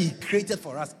impression he created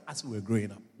for us as we were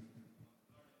growing up.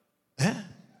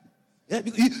 Yeah,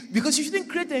 because you shouldn't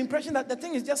create the impression that the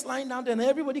thing is just lying down there and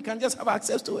everybody can just have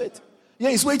access to it. Yeah,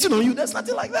 it's waiting on you. There's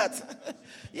nothing like that.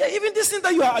 Yeah, even this thing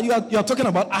that you are talking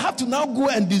about, I have to now go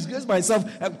and disgrace myself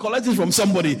and collect it from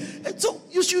somebody. And so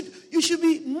you should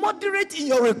be moderate in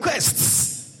your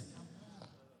requests.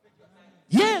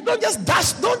 Yeah, don't just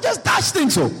dash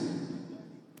things. So,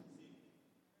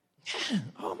 yeah,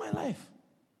 all my life,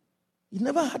 he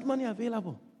never had money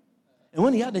available. And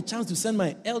when he had the chance to send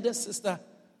my eldest sister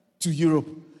to Europe,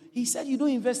 he said, "You don't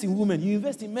invest in women, you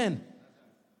invest in men."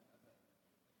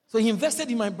 So he invested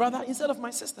in my brother instead of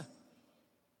my sister.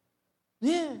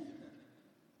 Yeah.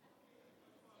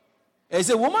 As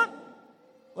a woman,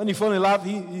 when he fall in love,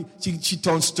 she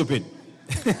turns stupid.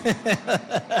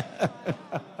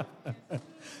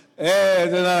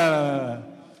 No.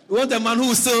 We want a man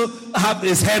who still have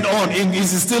his head on,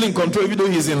 he's still in control even though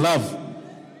he's in love.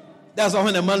 That's why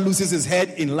when a man loses his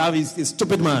head in love, he's a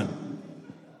stupid man.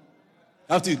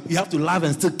 You have to love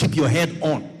and still keep your head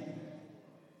on.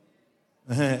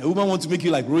 A woman wants to make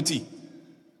you like roti.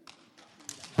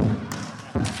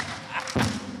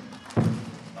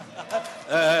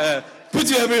 Put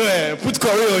you everywhere. Put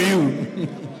curry on you.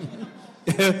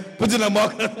 Put in a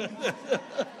mug.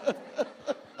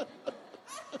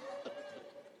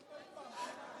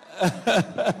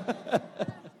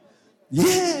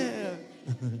 Yeah.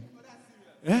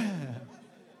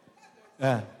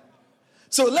 Yeah.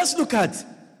 So let's look at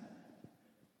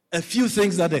a few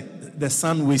things that the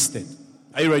son wasted.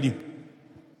 Are you ready?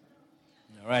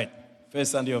 All right.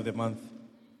 First Sunday of the month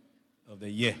of the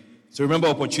year. So remember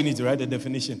opportunity, right? The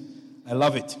definition. I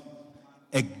love it.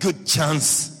 A good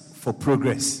chance for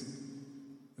progress.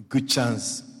 A good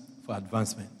chance for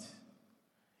advancement.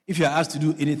 If you are asked to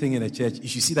do anything in the church, you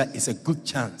should see that it's a good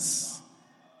chance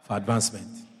for advancement.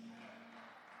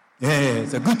 Yeah,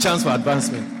 it's a good chance for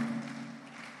advancement.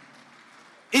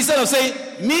 Instead of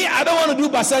saying, me, I don't want to do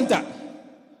Bacenta.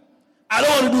 I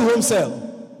don't want to do home cell.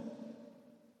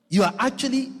 You are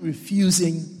actually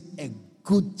refusing a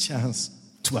good chance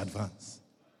to advance.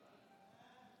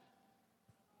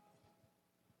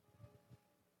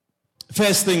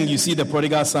 First thing you see the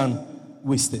prodigal son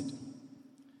wasted.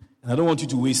 And I don't want you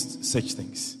to waste such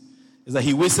things. Is that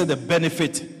he wasted the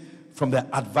benefit from the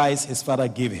advice his father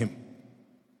gave him.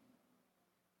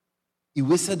 He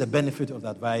wasted the benefit of the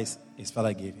advice his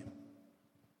father gave him.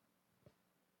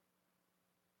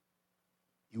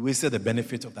 He wasted the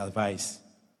benefit of the advice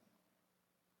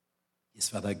his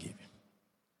father gave him.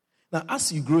 Now,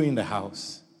 as you grow in the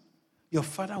house, your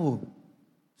father will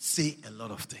say a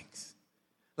lot of things.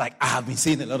 Like, I have been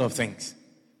saying a lot of things.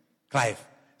 Clive,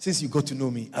 since you got to know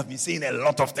me, I've been saying a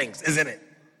lot of things, isn't it?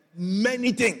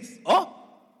 Many things.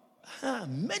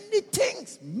 Many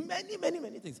things.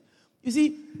 Many things. You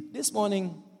see, this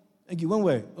morning, when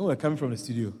we were coming from the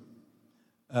studio,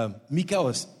 Mika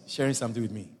was sharing something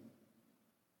with me.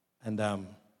 And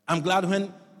I'm glad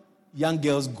when young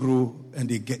girls grow and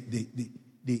they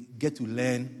get to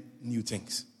learn new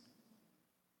things.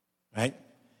 Right?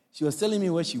 She was telling me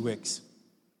where she works,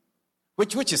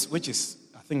 which is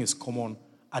I think is common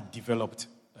at developed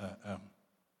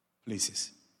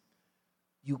places.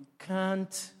 You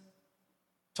can't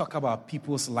talk about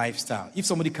people's lifestyle. If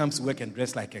somebody comes to work and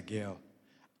dress like a girl,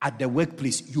 at the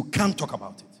workplace, you can't talk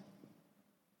about it.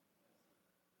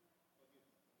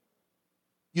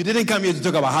 You didn't come here to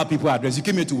talk about how people are dressed. You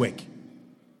came here to work.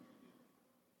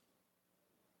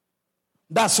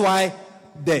 That's why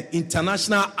the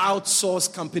international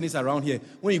outsourced companies around here,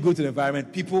 when you go to the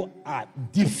environment, people are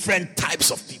different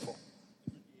types of people.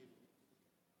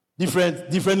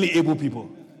 Differently able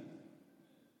people.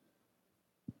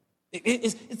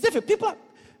 It's different. People.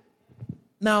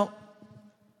 Now,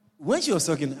 when she was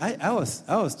talking, I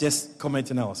was just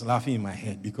commenting. I was laughing in my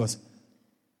head because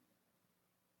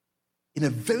in a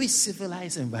very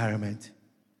civilized environment,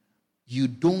 you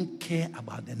don't care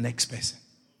about the next person.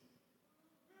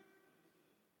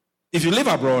 If you live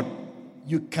abroad,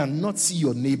 you cannot see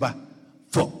your neighbor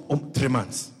for 3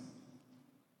 months.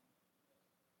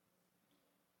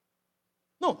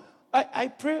 No, I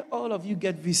pray all of you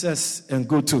get visas and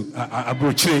go to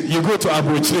Abrochire. You go to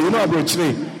Abrochire. You know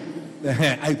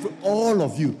Abrochire? I pray all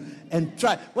of you and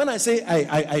try. When I say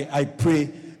I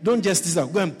pray, don't just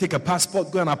go and take a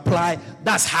passport, go and apply.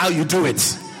 That's how you do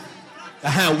it.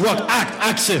 Work,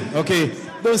 action. Okay,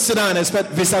 don't sit down and expect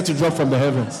visa to drop from the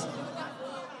heavens.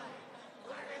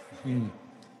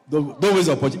 Don't waste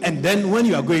the opportunity. And then when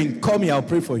you are going, call me. I'll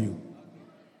pray for you.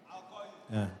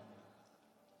 Yeah.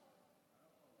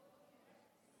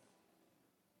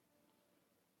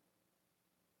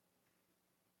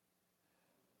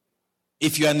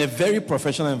 If you are in a very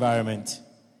professional environment,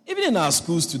 even in our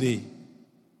schools today,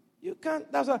 you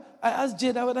can't. That's why I asked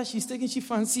Jada whether she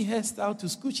fancy hairstyle to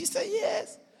school. She said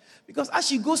yes. Because as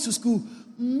she goes to school,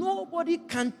 nobody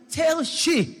can tell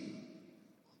she.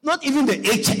 Not even the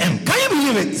HM. Can you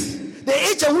believe it? The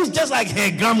HM who's just like her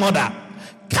grandmother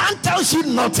can't tell she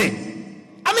nothing.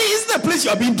 I mean, isn't the place you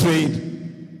are being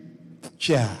trained?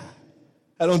 Yeah.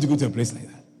 I don't want to go to a place like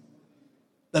that.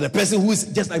 That the person who is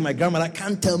just like my grandmother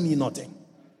can't tell me nothing.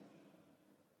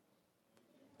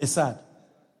 It's sad.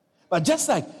 But just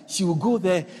like she will go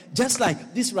there, just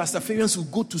like these Rastafarians will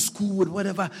go to school with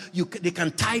whatever, they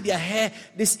can tie their hair,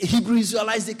 these Hebrew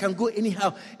Israelites, they can go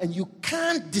anyhow, and you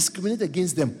can't discriminate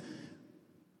against them.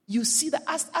 You see that,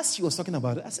 as she was talking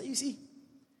about it, I said, you see,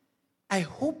 I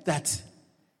hope that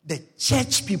the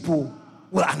church people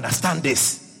will understand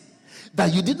this.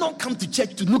 That you did not come to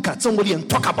church to look at somebody and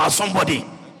talk about somebody.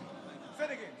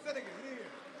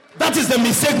 That is the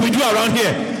mistake we do around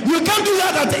here. You can't do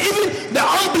that at even the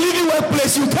unbelieving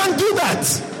workplace. You can't do that.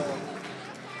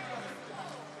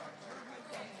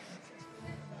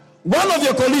 One of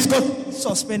your colleagues got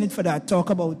suspended for that. Talk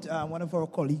about one of our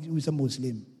colleagues who is a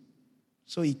Muslim.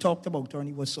 So he talked about her and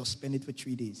he was suspended for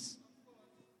 3 days.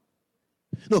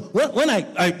 No, when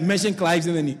I mentioned Clive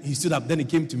and then he stood up, then he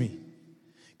came to me.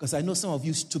 Because I know some of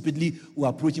you stupidly will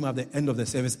approach him at the end of the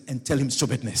service and tell him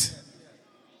stupidness.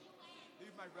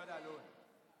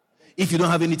 If you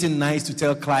don't have anything nice to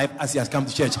tell Clive as he has come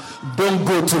to church, don't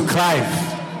go to Clive.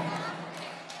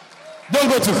 Don't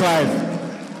go to Clive.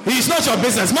 He's not your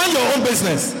business. Mind your own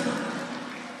business.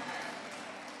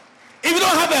 If you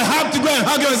don't have a heart to go and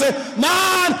hug him and say,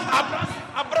 man,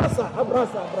 abrasa.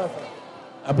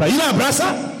 You know abrasa?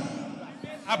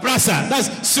 Abrasa. That's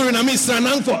Surinamese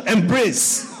Sanang for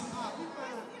embrace.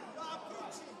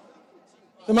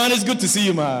 The man, it's good to see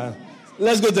you, man.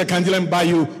 Let's go to the canteen and buy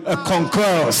you a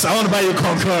Concourse. I want to buy you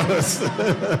Concourse.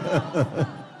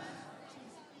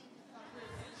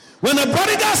 When the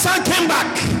prodigal son came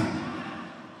back,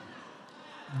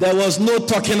 there was no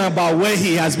talking about where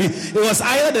he has been. It was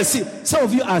either the some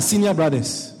of you are senior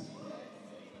brothers.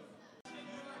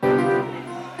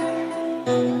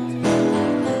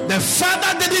 The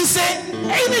father didn't say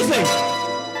anything.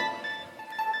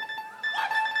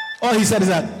 All he said is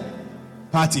that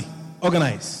party,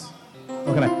 organize.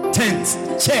 Tents,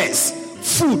 chairs,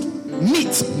 food,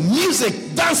 meat, music,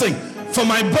 dancing for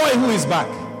my boy who is back.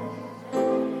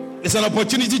 It's an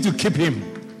opportunity to keep him.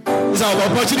 It's an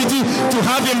opportunity to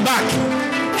have him back.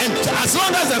 And So as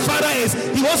long as the Father is,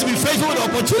 He wants to be faithful with the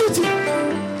opportunity.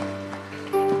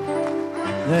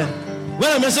 Yeah. When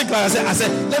I mentioned class, I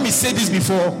said, let me say this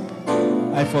before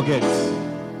I forget.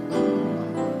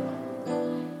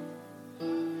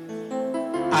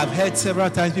 I've heard several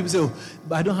times people say, oh,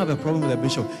 but I don't have a problem with the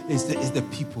bishop. It's the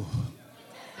people.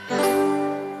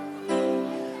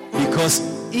 Because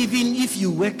even if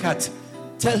you work at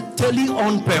telling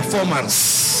on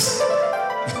performance,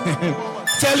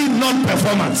 telling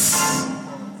non-performance,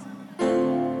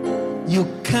 you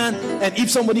can't. And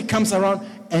if somebody comes around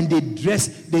and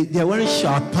they're wearing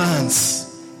short pants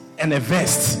and a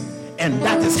vest, and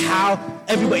that is how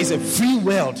everybody is a free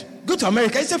world. Go to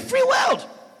America, it's a free world.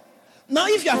 Now,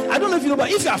 I don't know if you know,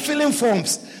 but if you are filling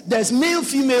forms, there's male,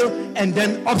 female, and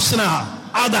then optional,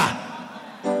 other.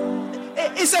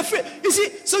 It's a free. You see,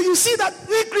 so you see that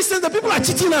we Christians, the people are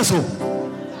cheating us.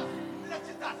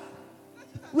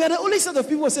 We are the only set of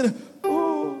people saying,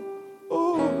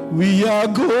 we are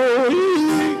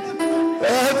going.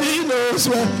 Heaven knows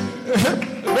where.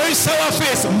 Very sour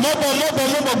face,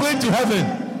 mobile, going to heaven.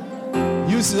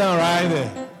 You sit down right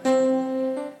there.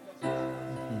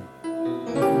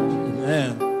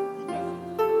 Man.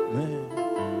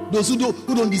 Those who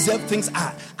don't deserve things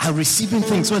are receiving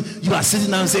things. When you are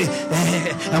sitting down and say,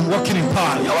 I'm walking in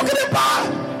power. You're walking in power.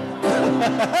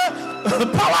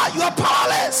 Power, you are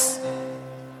powerless.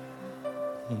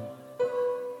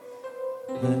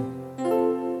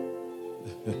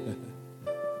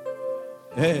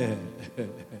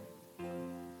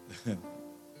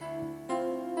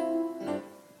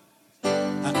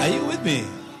 Are you with me?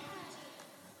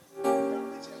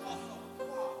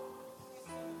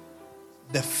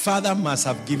 The Father must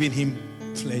have given him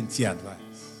plenty advice.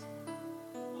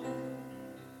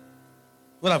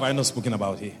 What have I not spoken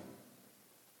about here?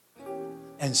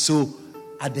 And so,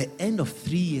 at the end of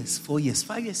 3 years, 4 years,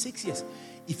 5 years, 6 years,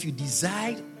 if you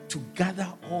decide to gather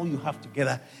all you have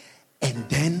together and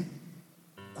then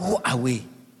go away,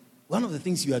 one of the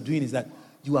things you are doing is that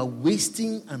you are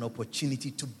wasting an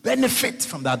opportunity to benefit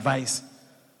from the advice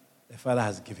the Father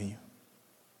has given you.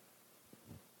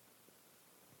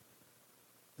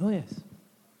 Oh, yes.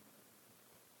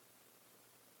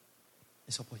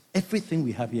 Everything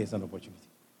we have here is an opportunity.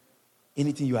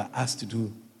 Anything you are asked to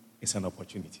do is an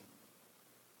opportunity.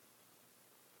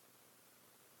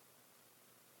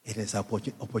 It is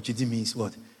opportunity means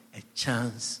what? A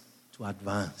chance to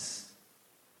advance.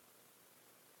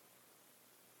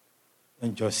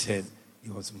 When Josh said he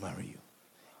wants to marry you,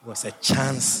 it was a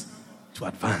chance to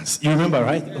advance. You remember,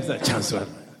 right? It was a chance to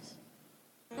advance.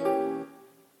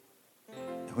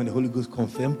 And when the Holy Ghost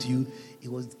confirmed to you,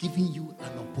 it was giving you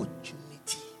an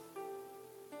opportunity.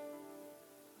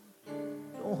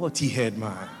 Don't haughty head,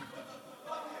 man.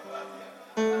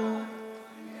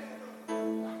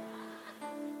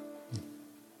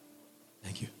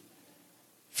 Thank you.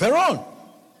 Pharaoh,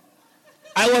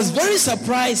 I was very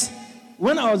surprised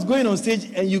when I was going on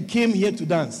stage and you came here to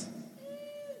dance.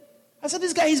 I said,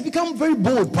 this guy has become very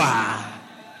bold, pa.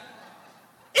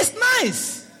 It's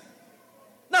nice.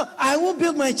 Now, I will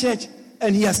build my church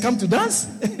and he has come to dance.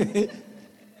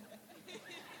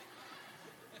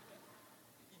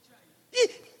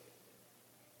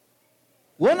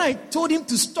 When I told him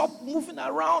to stop moving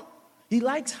around, he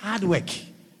likes hard work.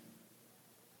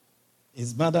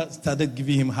 His mother started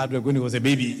giving him hard work when he was a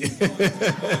baby.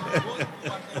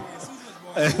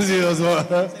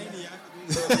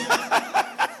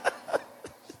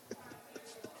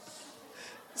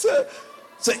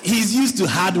 So he's used to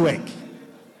hard work.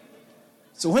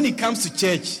 So when he comes to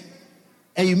church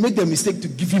and you make the mistake to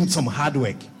give him some hard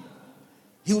work,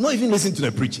 he will not even listen to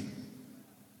the preaching.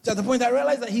 So at the point I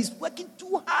realized that he's working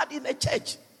too hard in the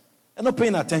church and not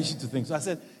paying attention to things. So I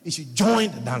said, he should join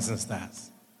the Dancing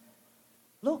Stars.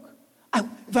 Look, in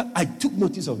fact, I took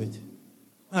notice of it.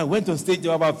 I went on stage, there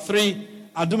were about 3,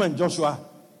 Adum and Joshua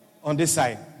on this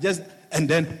side. And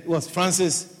then it was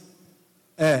Francis,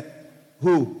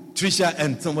 Trisha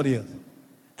and somebody else.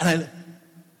 And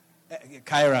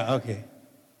Kyra, okay.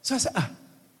 So I said,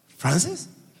 Francis?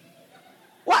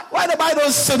 Why the Bible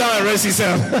don't sit down and rest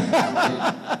himself?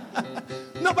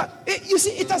 No, but you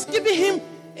see, it has given him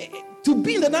to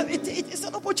be in the night. It's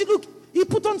an opportunity. Look, he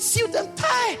put on suit and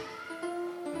tie.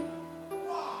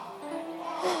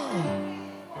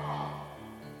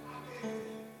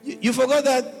 You forgot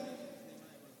that?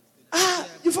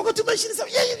 You forgot to mention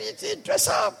something. Yeah, you need to dress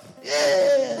up.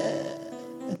 Yeah.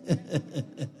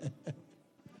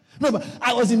 No, but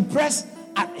I was impressed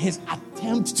at his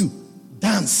attempt to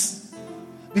dance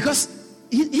because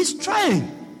he's trying.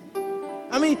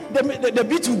 I mean, the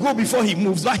beat will go before he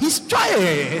moves, but he's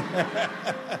trying.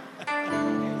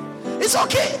 It's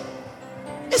okay.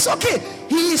 It's okay.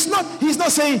 He's not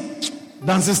saying,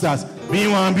 dancing stars. Me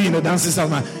want to be in the dancing stars,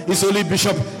 man. It's only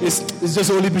Bishop. It's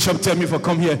just only Bishop tell me for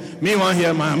come here. Me want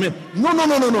here, man.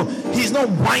 No. He's not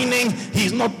whining.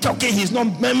 He's not talking. He's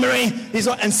not murmuring. He's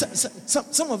not. And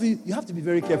some of you have to be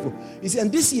very careful. You see,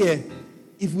 and this year,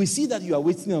 if we see that you are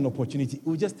wasting an opportunity,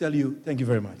 we'll just tell you, thank you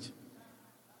very much.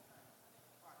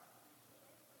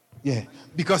 Yeah,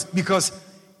 because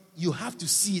you have to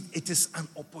see it. It is an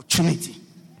opportunity.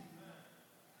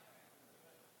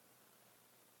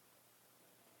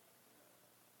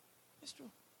 It's true.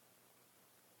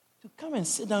 To come and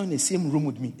sit down in the same room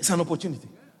with me, it's an opportunity.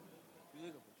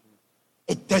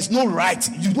 There's no right.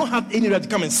 You don't have any right to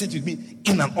come and sit with me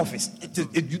in an office.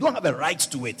 You don't have a right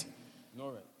to it. No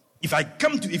right. If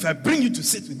I bring you to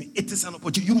sit with me, it is an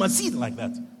opportunity. You must see it like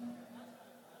that.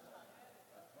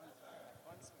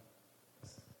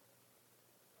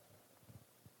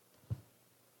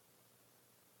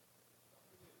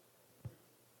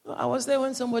 I was there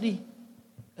when somebody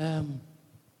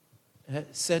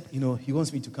said, he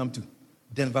wants me to come to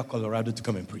Denver, Colorado to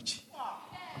come and preach.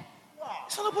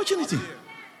 It's an opportunity.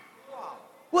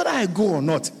 Whether I go or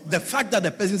not, the fact that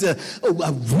the person said,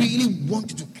 I really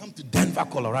want you to come to Denver,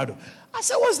 Colorado. I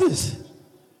said, what's this?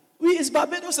 It's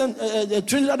Barbados and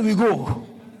Trinidad we go.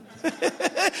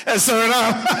 And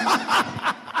Suriname.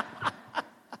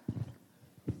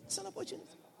 It's an opportunity.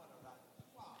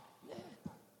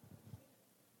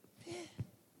 Yeah.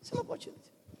 It's an opportunity.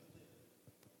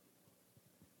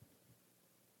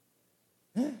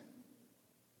 Yeah.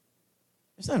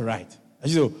 It's not right.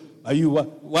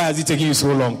 Why has it taken you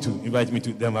so long to invite me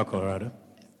to Denver, Colorado?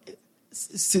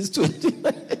 Since 20.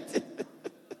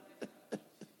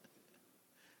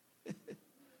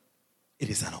 It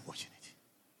is an opportunity.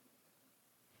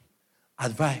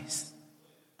 Advice.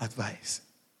 I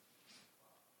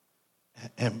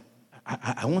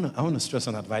want to stress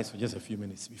on advice for just a few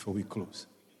minutes before we close.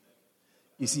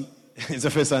 You see, it's the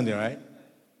first Sunday, right?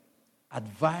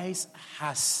 Advice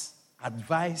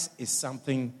is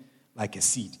something like a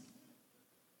seed.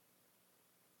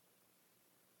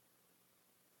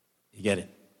 You get it?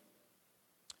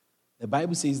 The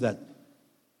Bible says that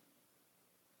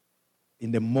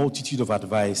in the multitude of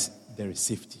advice, there is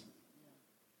safety.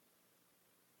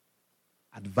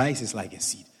 Advice is like a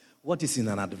seed. What is in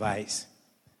an advice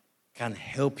can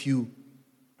help you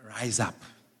rise up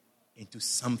into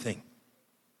something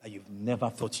that you've never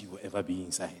thought you would ever be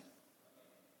inside.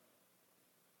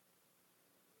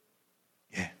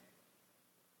 Yeah.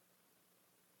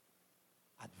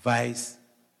 Advice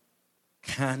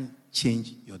can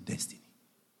change your destiny.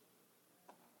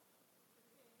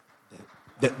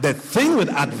 The thing with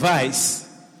advice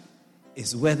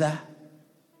is whether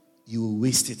you will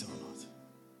waste it or not.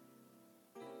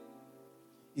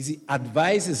 You see,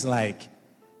 advice is like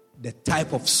the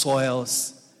type of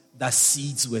soils that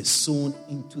seeds were sown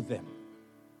into them.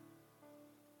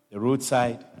 The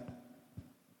roadside,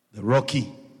 the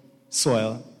rocky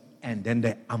soil, and then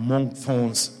the among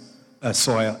thorns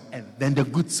soil, and then the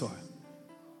good soil.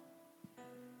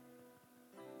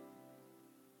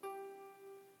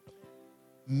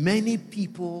 Many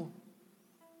people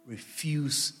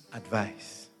refuse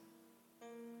advice.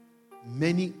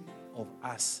 Many of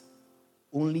us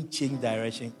only change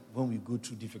direction when we go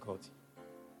through difficulty.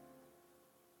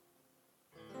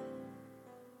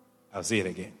 I'll say it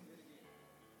again.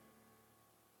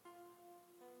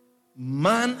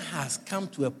 Man has come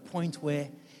to a point where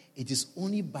it is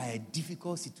only by a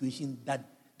difficult situation that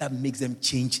makes them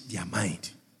change their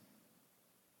mind.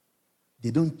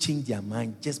 They don't change their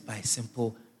mind just by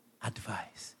simple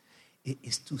advice. It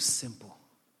is too simple.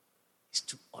 It's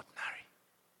too ordinary.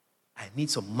 I need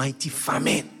some mighty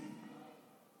famine.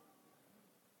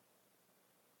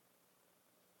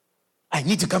 I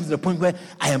need to come to the point where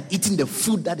I am eating the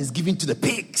food that is given to the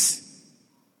pigs.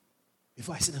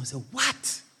 Before I sit down and say,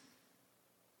 what?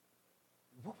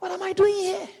 What am I doing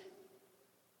here?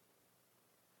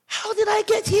 How did I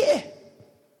get here?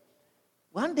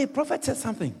 One day, prophet said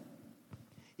something.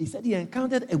 He said he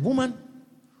encountered a woman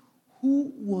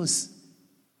who was,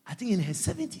 I think, in her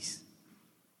 70s,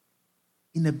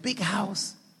 in a big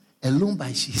house, alone by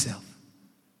herself.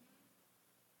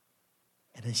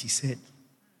 And then she said,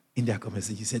 in their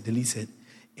conversation, she said, the lead said,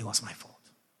 it was my fault.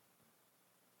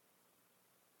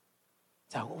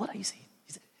 So, what are you saying?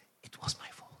 He said, it was my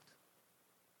fault.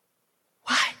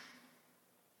 Why?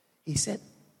 He said,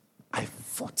 I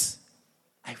fought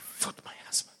my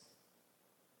husband.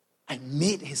 I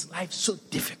made his life so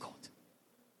difficult.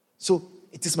 So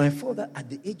it is my fault that at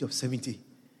the age of 70,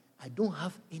 I don't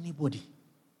have anybody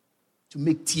to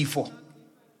make tea for.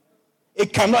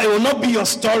 It will not be your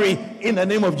story in the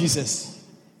name of Jesus.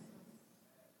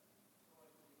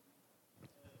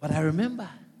 But I remember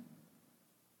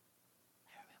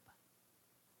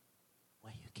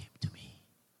when you came to me,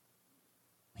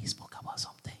 we spoke about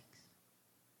some things,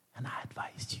 and I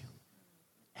advised you,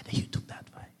 and then you took that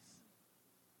advice.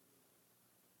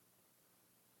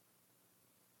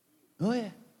 Oh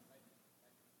yeah.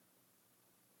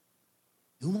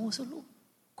 The woman was so low.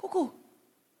 Coco.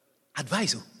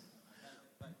 Advice.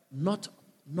 Not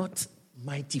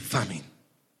mighty famine.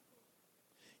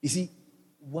 You see,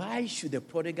 why should the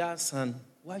prodigal son,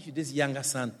 why should this younger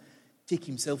son take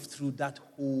himself through that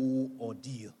whole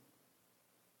ordeal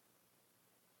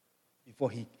before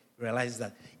he realizes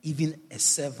that even a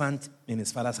servant in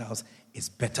his father's house is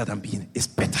better than is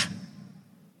better?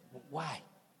 Why?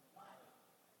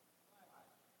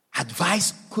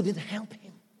 Advice couldn't help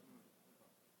him.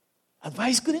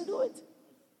 Advice couldn't do it.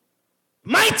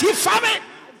 Mighty famine.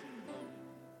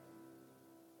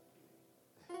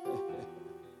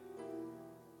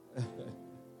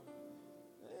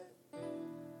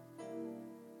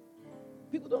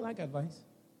 People don't like advice.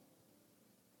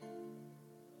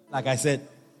 Like I said,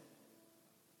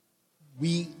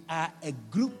 we are a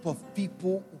group of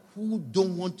people who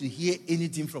don't want to hear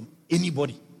anything from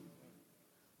anybody.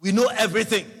 We know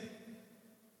everything.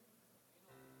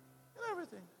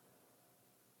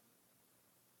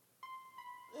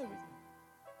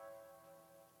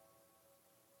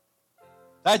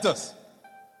 Titus,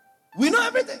 we know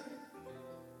everything.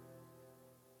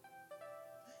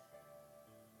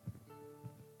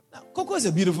 Now, Coco is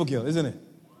a beautiful girl, isn't it?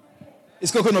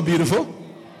 Is Coco not beautiful?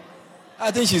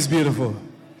 I think she's beautiful.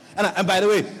 And by the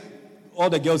way, all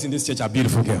the girls in this church are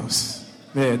beautiful girls.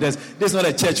 Yeah, there's not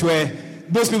a church where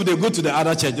those people, they go to the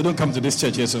other church, they don't come to this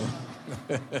church here. So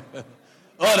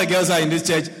all the girls are in this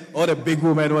church, all the big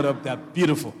women, they're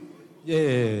beautiful.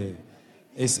 Yeah.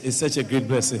 It's such a great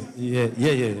blessing. Yeah.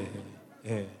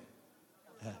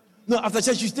 No, after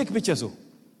church, you should take pictures. Oh.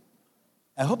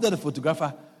 I hope that the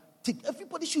photographer,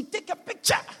 everybody should take a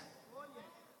picture.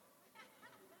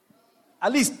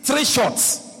 At least 3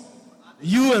 shots.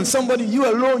 You and somebody, you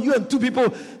alone, you and 2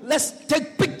 people. Let's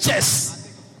take pictures.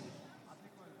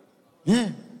 Yeah.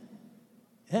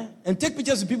 And take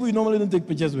pictures with people you normally don't take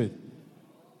pictures with.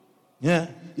 Yeah.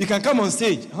 You can come on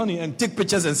stage, honey, and take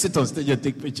pictures and sit on stage and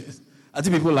take pictures. I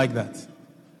think people like that.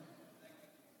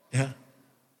 Yeah.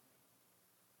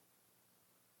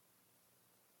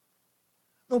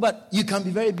 No, but you can be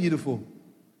very beautiful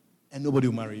and nobody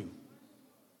will marry you.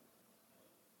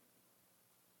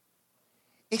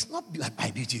 It's not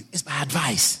by beauty, it's by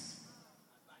advice.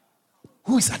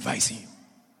 Who is advising you?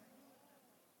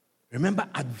 Remember,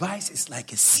 advice is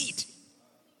like a seed.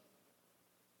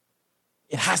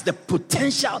 It has the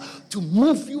potential to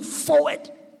move you forward.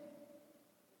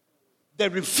 The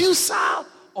refusal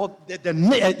or the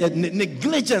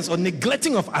negligence or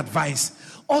neglecting of advice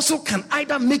also can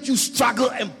either make you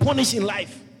struggle and punish in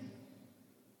life.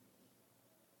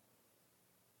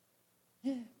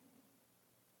 Yeah.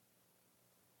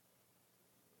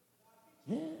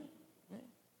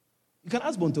 You can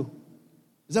ask Bonto.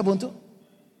 Is that Bonto?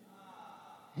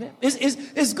 Yeah.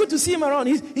 It's good to see him around.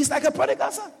 He's like a prodigal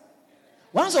son.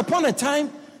 Once upon a time,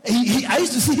 I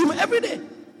used to see him every day.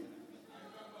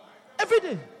 Every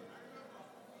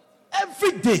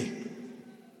day.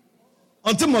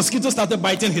 Until mosquitoes started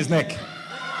biting his neck.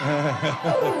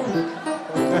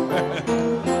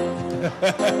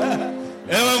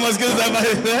 Ever mosquitoes started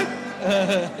biting his neck?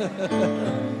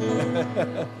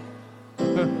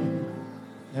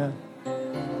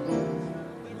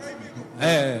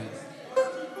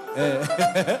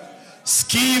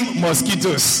 Scheme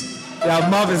mosquitoes. Their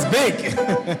mouth is big.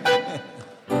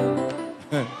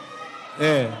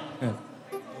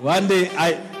 One day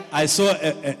I saw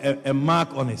a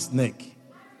mark on his neck.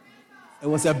 It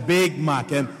was a big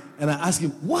mark, and I asked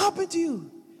him, "What happened to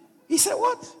you?" He said,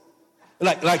 "What?"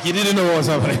 Like he didn't know what was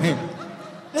happening.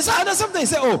 They said, "There's something." He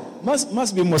said, "Oh,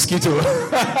 must be mosquito."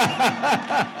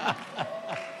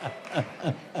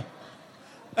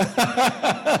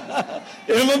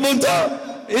 You remember Bonto?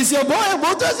 It's your boy.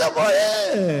 Bonto is your boy.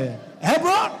 Yeah.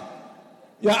 Hebron,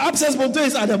 your absence Bonto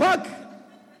is at the back.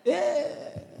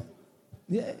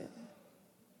 Yeah.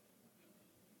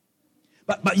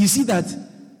 But you see that,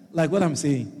 like what I'm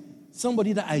saying,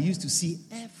 somebody that I used to see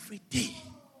every day.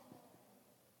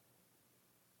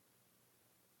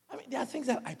 I mean, there are things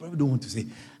that I probably don't want to say.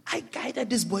 I guided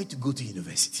this boy to go to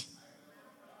university.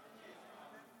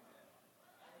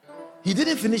 He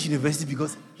didn't finish university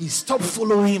because he stopped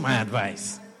following my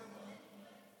advice.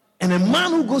 And a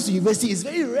man who goes to university is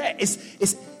very rare.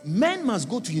 Men must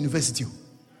go to university.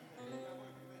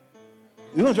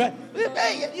 You know, right?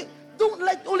 Don't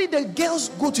let only the girls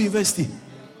go to university.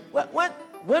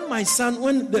 when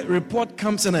the report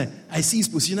comes and I see his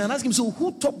position, and ask him, so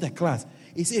who topped the class?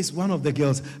 He says, one of the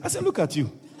girls. I said, look at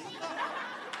you.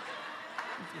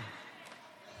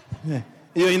 Yeah.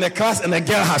 You're in a class and a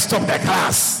girl has topped the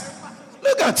class.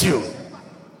 Look at you.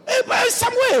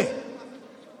 Some way.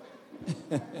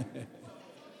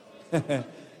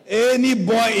 Any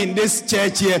boy in this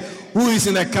church here who is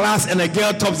in a class and a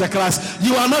girl tops the class,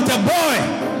 you are not a boy.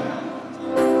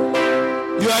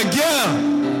 You are a girl.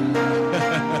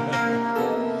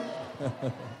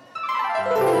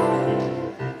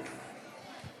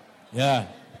 Yeah.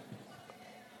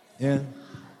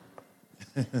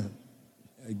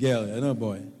 A girl, you're not a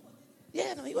boy.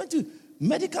 Yeah, no, he went to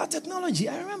medical technology.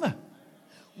 I remember.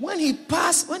 When he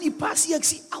passed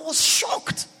CXC, I was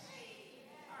shocked.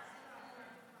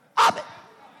 Heart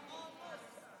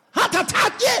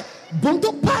attack, yeah.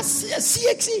 Bondo pass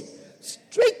CXC.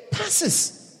 Straight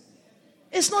passes.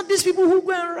 It's not these people who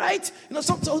go and write.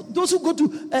 Those who go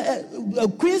to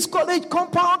Queen's College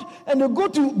compound and they go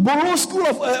to Borough School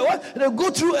of they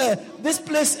go through this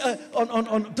place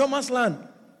on Thomas Land.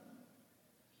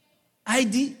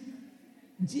 ID.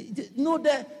 No,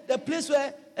 the place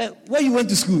where you went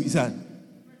to school is at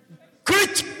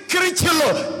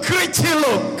Crichillo.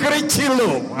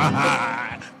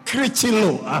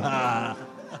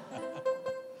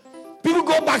 People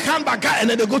go back and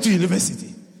then they go to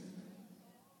university.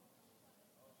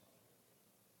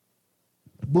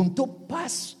 Bunto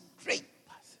pass, straight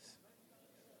passes.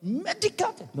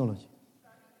 Medical technology.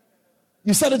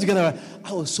 You started together.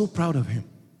 I was so proud of him.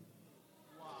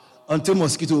 Until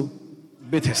mosquito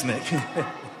bit his neck.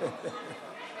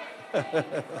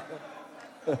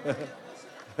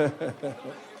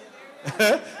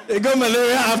 He got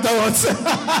malaria afterwards.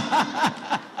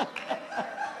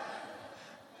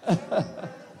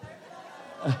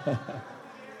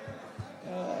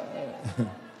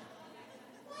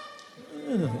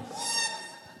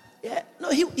 Yeah, no,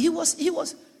 he was.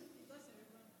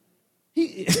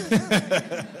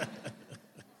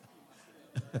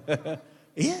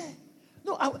 Yeah.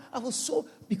 No, I was so,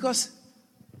 because,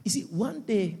 you see, one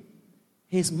day,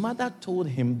 his mother told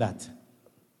him that,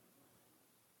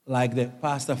 like the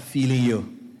pastor feeling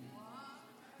you.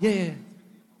 Yeah.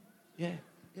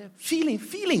 Feeling.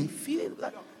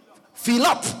 Like, feel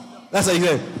up. That's what he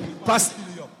said.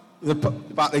 The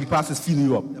pastor is feeling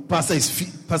you up. The pastor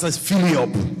is feeling you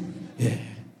up. Yeah.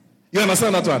 You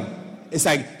understand that one? It's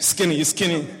like skin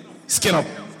up.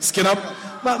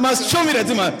 Must show me that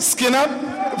thing, man. Skin up,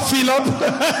 feel up.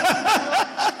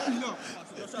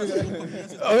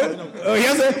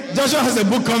 Joshua has a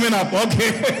book coming up.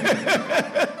 Okay.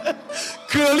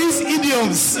 Creolese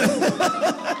idioms.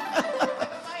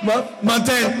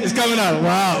 Mountain is coming out.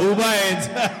 Wow, Uber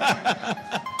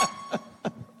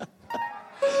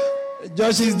it.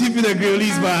 Josh is deep in the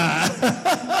Creolese bar.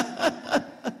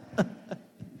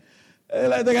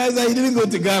 Like the guy said, he didn't go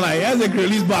to Ghana. He has a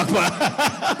Creolese backpack.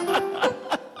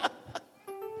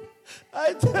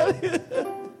 I tell you.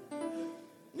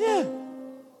 Yeah.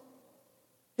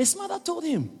 His mother told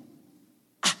him,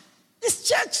 this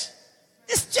church,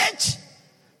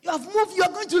 you have moved, you are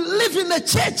going to live in the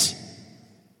church.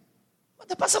 But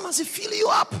the pastor must fill you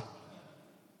up.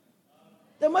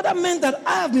 The mother meant that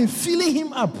I have been filling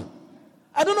him up.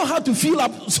 I don't know how to fill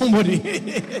up somebody.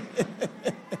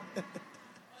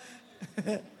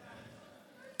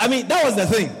 I mean, that was the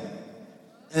thing.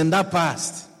 And that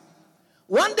passed.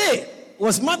 One day,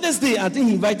 was Mother's Day. I think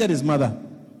he invited his mother.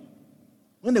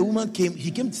 When the woman came, he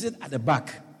came to sit at the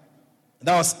back.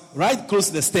 That was right close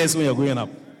to the stairs when you're going up.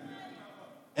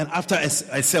 And after a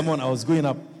sermon, I was going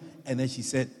up. And then she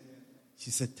said,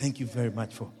 thank you very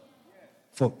much for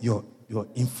your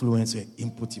influence, your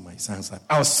input in my son's life.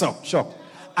 I was so shocked.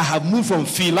 I have moved from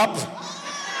feel up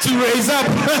to raise up.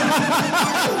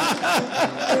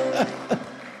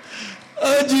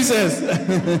 Oh, Jesus.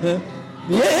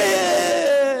 Yeah.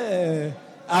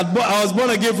 I was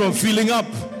born again from feeling up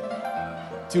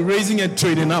to raising and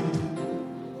trading up.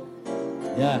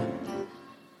 Yeah.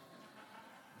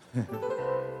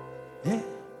 Yeah.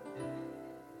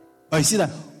 But you see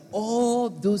that all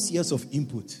those years of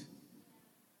input,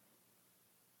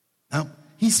 now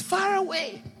he's far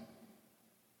away.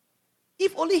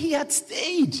 If only he had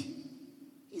stayed.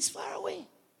 He's far away.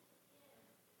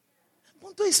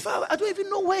 Ponto is far away. I don't even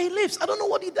know where he lives. I don't know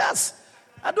what he does.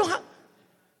 I don't have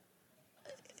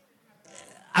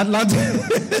Atlanta.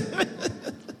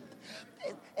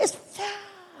 It's far.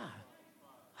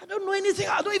 I don't know anything.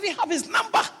 I don't even have his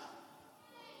number.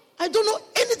 I don't know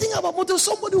anything about Ponto.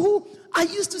 Somebody who I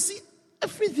used to see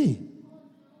everything.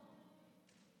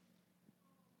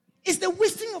 It's the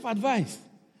wasting of advice.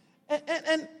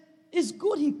 And it's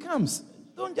good he comes.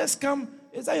 Don't just come.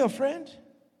 Is that your friend?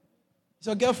 It's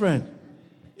your girlfriend.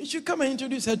 You should come and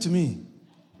introduce her to me.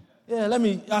 Yeah, let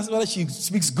me ask whether she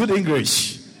speaks good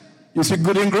English. You speak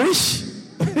good English?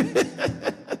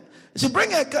 She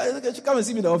bring her. She come and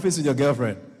see me in the office with your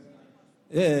girlfriend.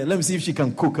 Yeah, let me see if she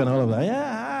can cook and all of that.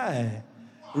 Yeah,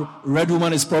 hi. Red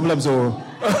woman is problems or.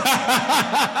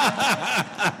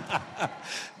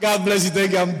 God bless you.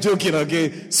 Thank you. I'm joking,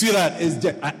 okay? Sweetheart,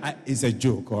 it's a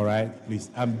joke, all right? Please,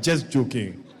 I'm just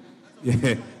joking.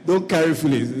 Yeah, don't carry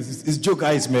feelings. It's joke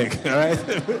eyes make, all right?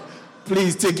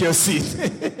 Please take your seat.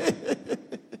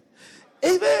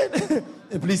 Amen.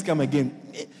 Please come again.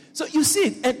 So you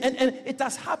see it, and it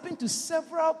has happened to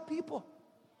several people.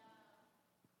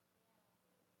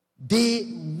 They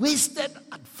wasted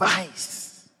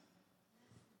advice.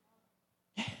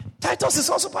 Yeah. Titus is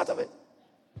also part of it.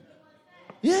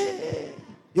 Yeah.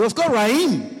 He was called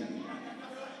Rahim.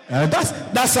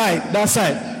 That side.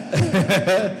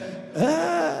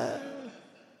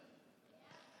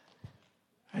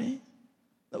 Right?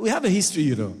 We have a history,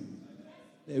 you know.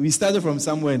 We started from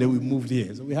somewhere and then we moved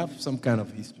here. So we have some kind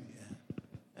of history.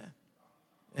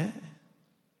 Yeah.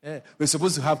 We're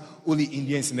supposed to have only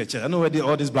Indians in the church. I know where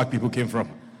all these black people came from.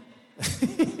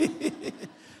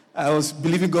 I was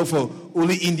believing God for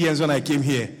only Indians when I came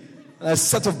here. And a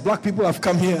set of black people have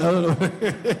come here. I don't know.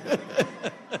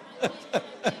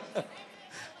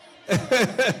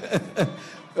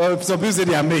 Well, some people say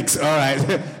they are mixed. All right.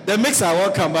 The mix are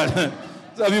welcome, but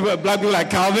some people, black people like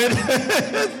Calvin.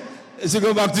 They should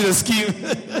go back to the scheme.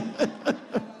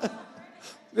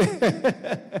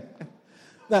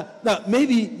 Now,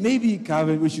 maybe,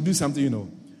 Calvin, we should do something, you know.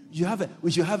 We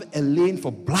should have a lane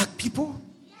for black people,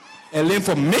 a lane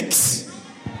for mix,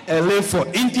 a lane for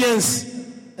Indians,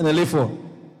 and a lane for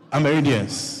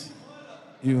Americans.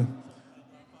 Your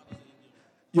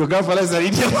grandfather is an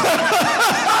Indian.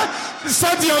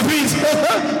 Start your feet.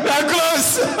 We are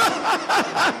close.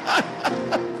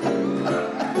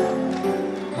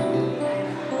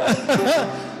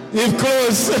 If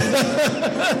close.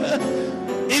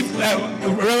 If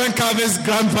Reverend Calvin's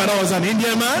grandfather was an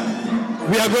Indian man,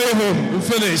 we are going home. We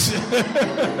finish.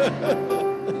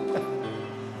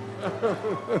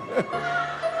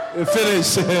 We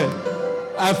finish.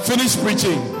 I've finished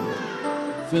preaching.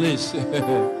 Finish.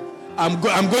 I'm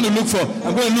going to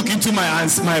look into my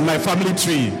family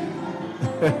tree.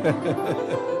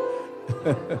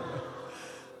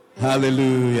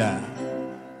 Hallelujah.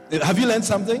 Have you learned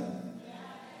something?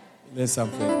 Learn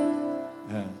something.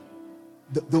 Yeah.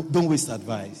 Don't waste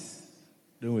advice.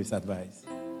 Don't waste advice.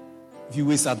 If you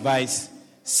waste advice,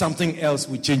 something else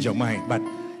will change your mind. But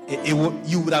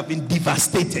you would have been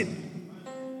devastated.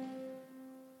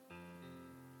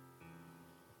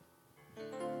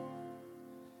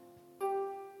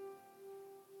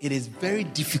 It is very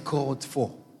difficult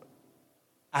for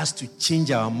us to change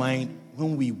our mind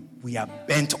when we are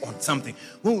bent on something.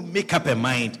 When we make up a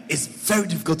mind, it's very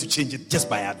difficult to change it just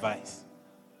by advice.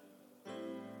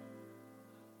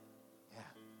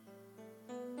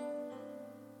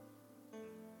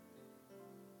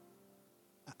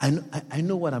 I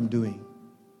know what I'm doing.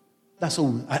 That's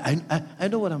all. I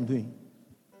know what I'm doing.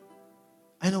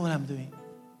 I know what I'm doing.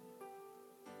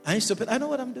 I ain't stupid. I know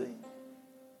what I'm doing.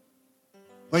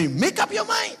 When you make up your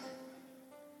mind.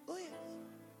 Oh, yeah.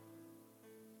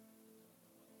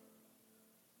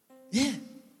 Yeah.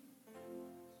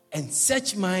 And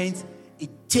such minds,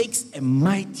 it takes a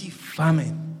mighty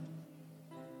famine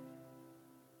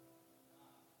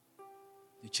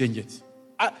to change it.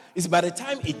 It's by the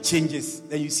time it changes,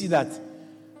 then you see that.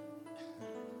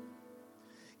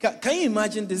 Can you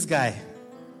imagine this guy?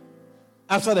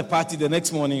 After the party the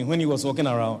next morning, when he was walking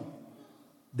around,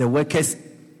 the workers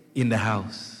in the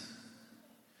house.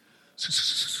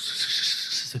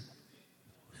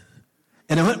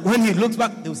 And then when he looks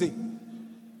back, they will say,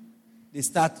 they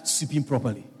start sweeping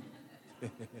properly.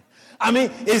 I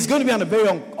mean, it's going to be on a very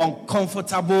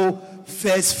uncomfortable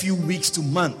first few weeks to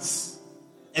months.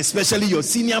 Especially your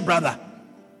senior brother.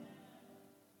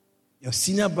 Your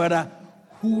senior brother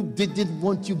who didn't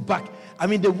want you back. I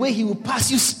mean, the way he will pass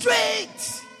you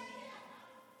straight.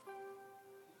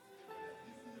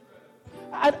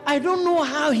 I don't know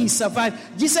how he survived.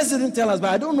 Jesus didn't tell us,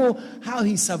 but I don't know how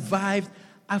he survived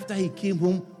after he came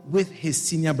home with his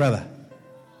senior brother.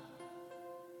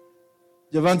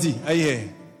 Javanti, are you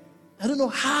here? I don't know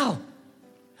how.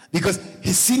 Because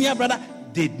his senior brother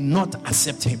did not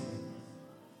accept him.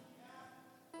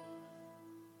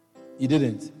 He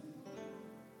didn't.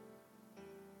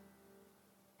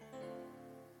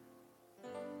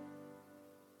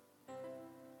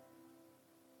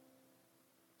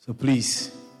 So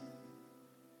please,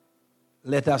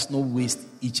 let us not waste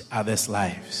each other's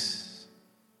lives.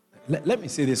 Let me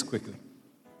say this quickly.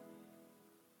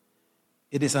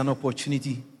 It is an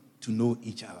opportunity to know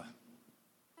each other.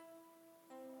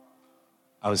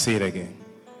 I'll say it again.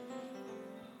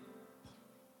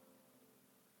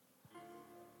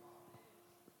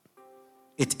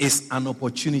 It is an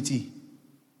opportunity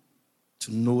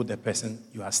to know the person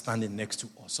you are standing next to,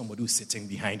 or somebody who's sitting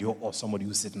behind you, or somebody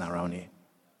who's sitting around here.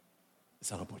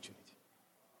 It's an opportunity.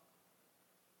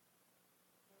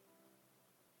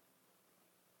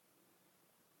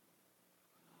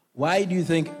 Why do you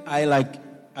think I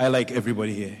like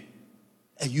everybody here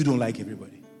and you don't like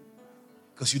everybody?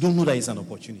 Because you don't know that it's an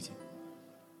opportunity.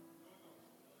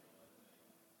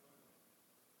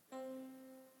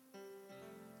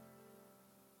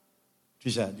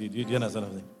 Trisha, do you understand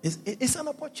what I'm saying? It's an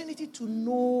opportunity to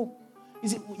know.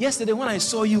 Yesterday when I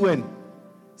saw you and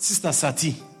Sister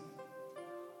Sati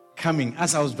coming,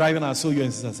 as I was driving, I saw you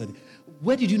and Sister Sati.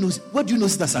 Where do you know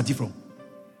Sister Sati from?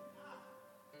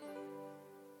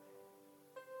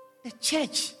 The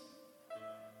church.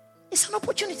 It's an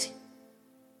opportunity.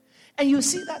 And you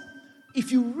see that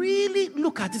if you really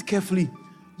look at it carefully,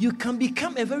 you can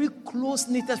become a very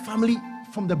close-knitted family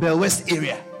from the Bell West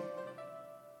area.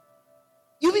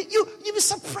 You'll be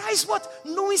surprised what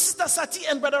knowing Sister Sati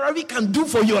and Brother Ravi can do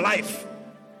for your life.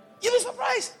 You'll be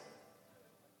surprised.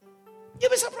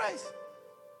 You'll be surprised.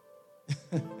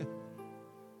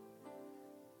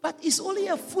 But it's only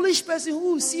a foolish person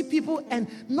who will see people and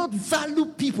not value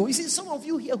people. You see, some of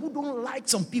you here who don't like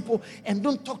some people and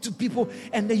don't talk to people,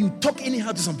 and then you talk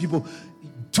anyhow to some people.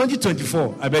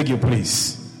 2024, I beg you,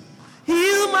 please.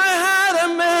 Heal my heart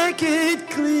and make it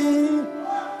clean.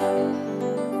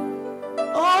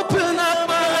 Open up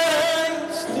my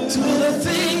eyes to the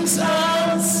things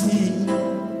I see,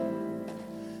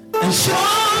 and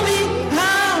show me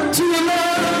how to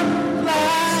love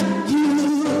like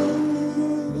you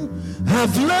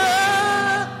have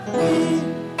loved me.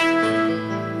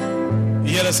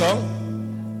 You hear the song?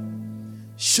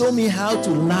 Show me how to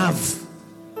love.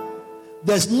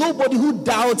 There's nobody who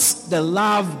doubts the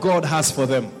love God has for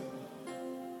them.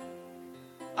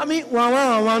 I mean,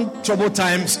 one troubled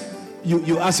times,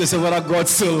 you ask yourself whether God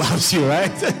still loves you,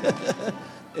 right?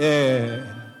 Yeah.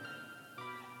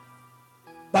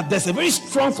 But there's a very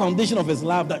strong foundation of His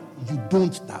love that you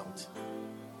don't doubt.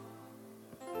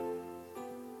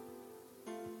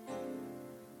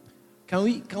 Can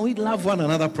we love one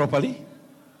another properly?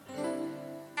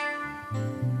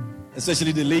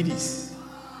 Especially the ladies.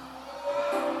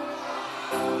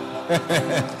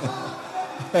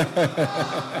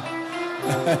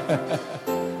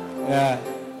 Yeah.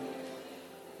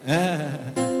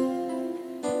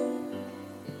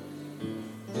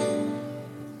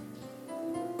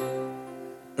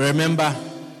 Remember,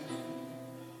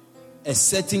 a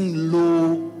certain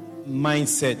low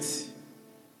mindset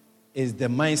is the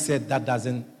mindset that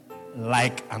doesn't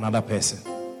like another person,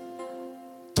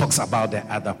 talks about the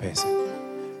other person.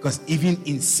 Because even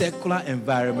in secular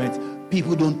environment,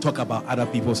 people don't talk about other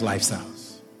people's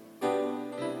lifestyles.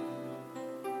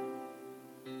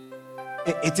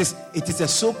 It is a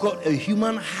so-called a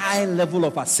human high level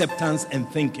of acceptance and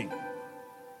thinking.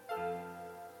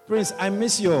 Prince, I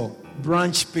miss your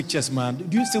branch pictures, man.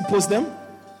 Do you still post them?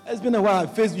 It's been a while.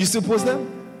 You still post them?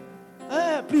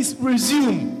 Please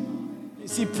resume. You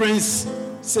see Prince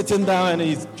sitting down and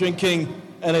he's drinking,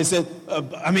 and I said,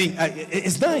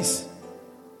 it's nice.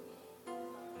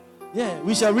 Yeah,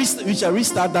 we shall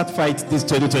restart that fight this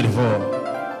 2024.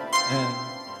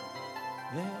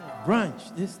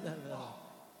 Branch, this, that.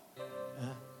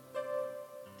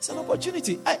 It's an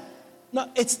opportunity. Now,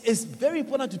 it's very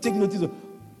important to take notice of.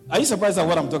 Are you surprised at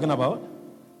what I'm talking about?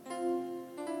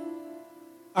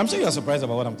 I'm sure you're surprised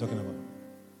about what I'm talking about.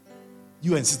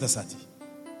 You and Sister Sati.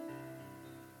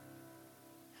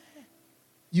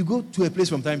 You go to a place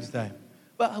from time to time.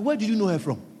 But where did you know her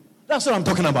from? That's what I'm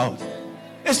talking about.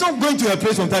 It's not going to a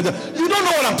place from time to time. You don't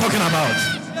know what I'm talking about.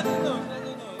 I don't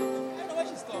know why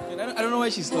she's talking. I don't know why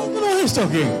she's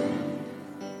talking.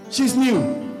 She's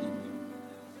new.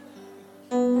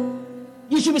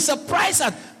 You should be surprised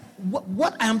at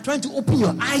what I am trying to open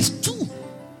your eyes to.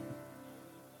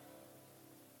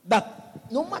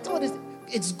 That no matter what it is,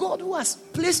 it's God who has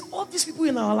placed all these people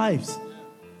in our lives.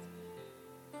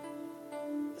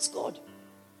 It's God.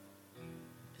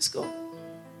 It's God.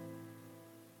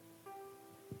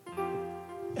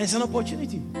 And it's an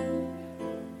opportunity.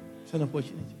 It's an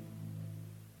opportunity.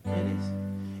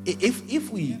 It is.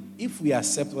 If we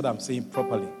accept what I'm saying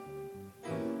properly.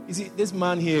 You see, this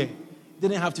man here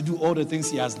didn't have to do all the things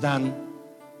he has done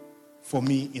for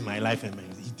me in my life and my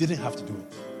life. He didn't have to do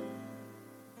it.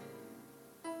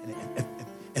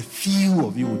 A few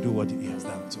of you will do what he has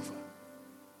done so far.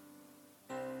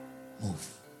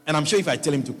 Move. And I'm sure if I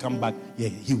tell him to come back, yeah,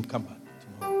 he will come back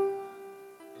tomorrow.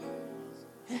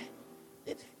 Yeah.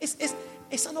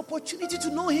 It's an opportunity to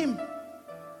know him.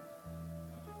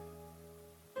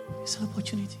 It's an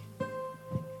opportunity.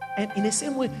 And in the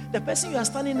same way, the person you are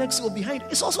standing next to or behind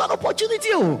is also an opportunity.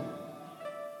 Oh.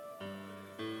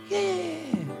 Yeah.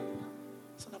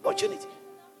 It's an opportunity.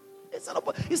 It's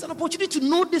an opportunity to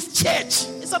know this church.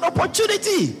 It's an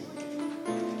opportunity.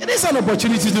 It is an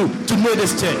opportunity to know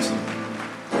this church.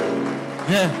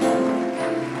 Yeah.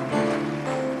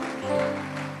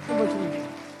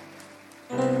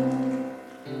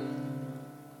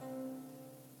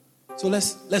 So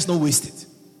let's not waste it.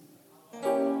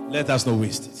 Let us not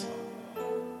waste it.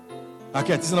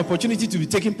 Okay, it's an opportunity to be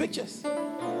taking pictures.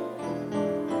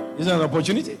 It's an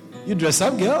opportunity. You dress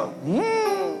up, girl.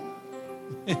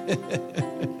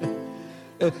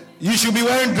 You should be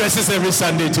wearing dresses every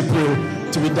Sunday to pray,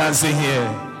 to be dancing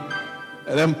here.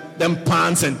 Them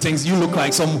pants and things. You look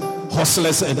like some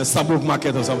hustlers at the Suburb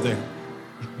market or something.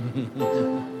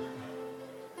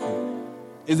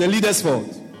 It's the leader's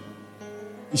fault.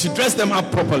 You should dress them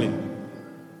up properly.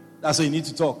 That's what you need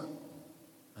to talk.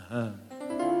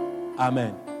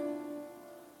 Amen.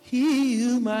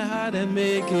 Heal my heart and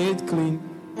make it clean.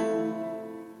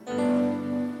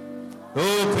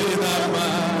 Open up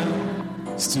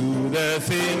my eyes to the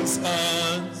things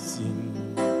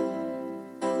unseen,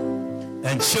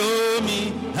 and show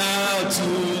me how to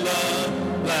love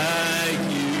like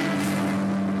you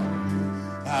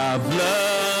have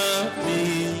loved me.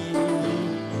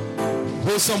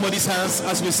 Hold somebody's hands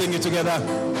as we sing it together.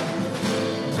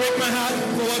 Break my heart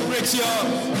for what breaks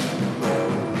yours.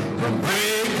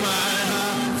 Break my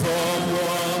heart for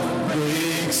what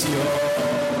breaks yours.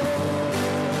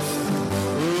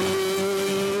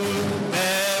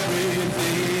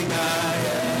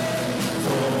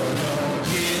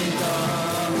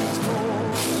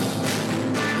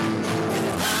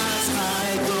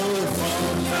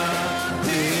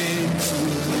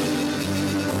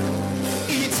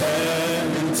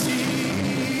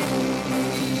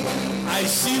 I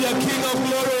see the King of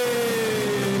Glory.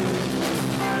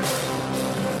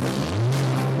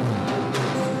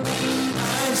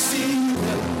 I see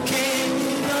the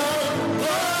King of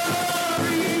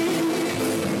Glory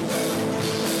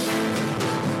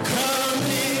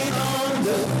coming on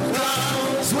the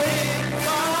clouds with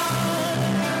fire.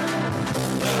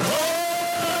 The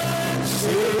whole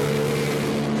city,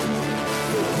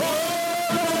 the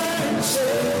whole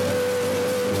city.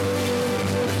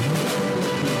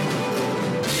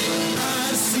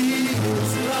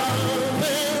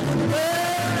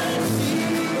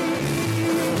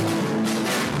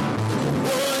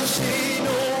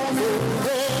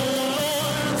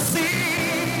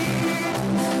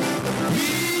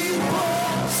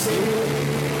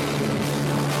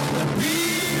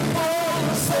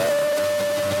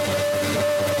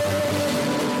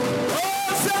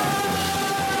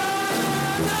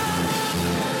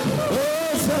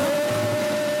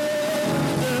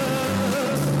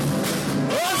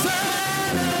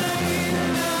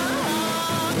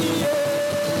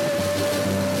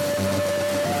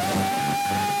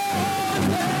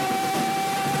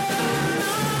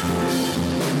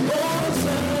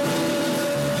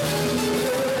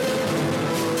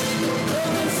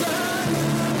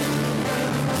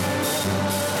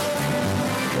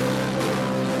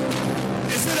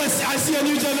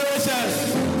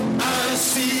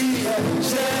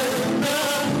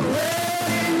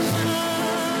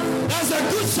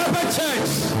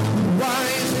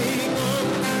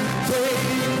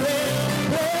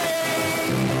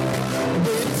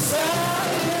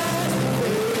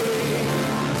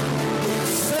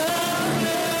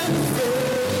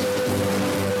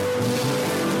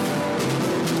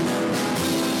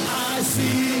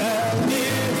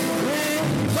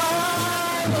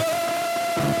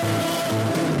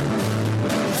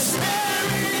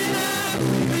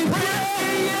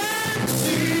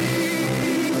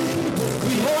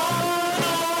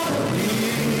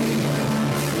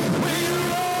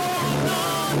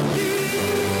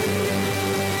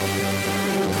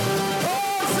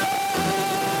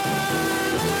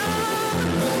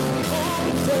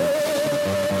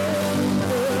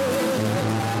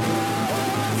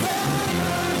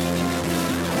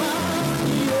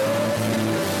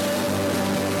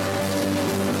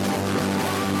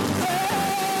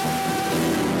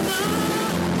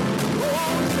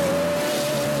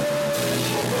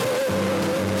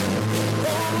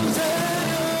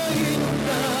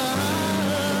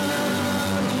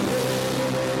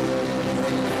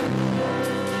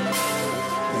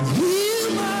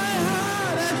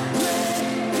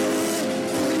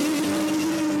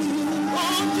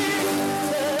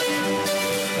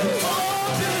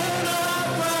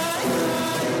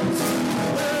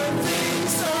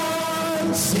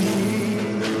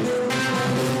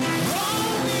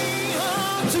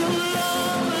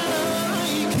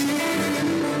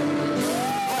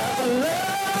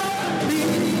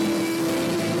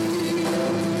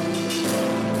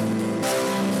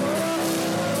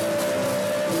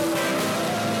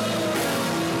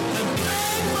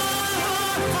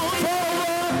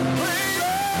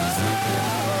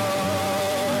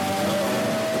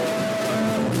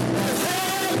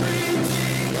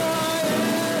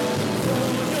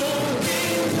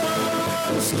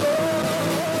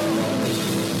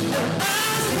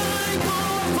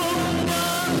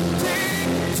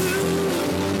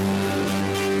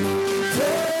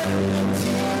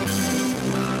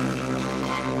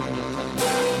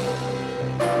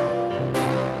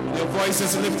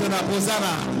 voices lifted up.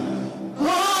 Hosanna.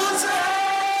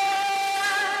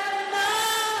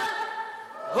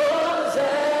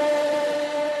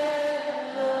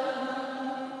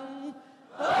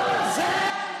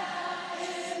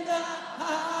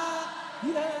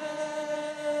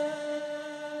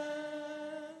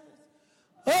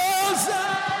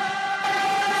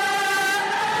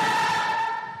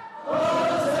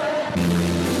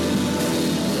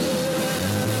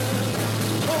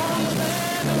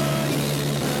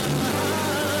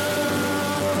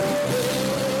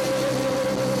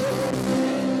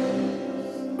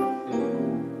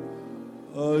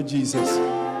 Jesus.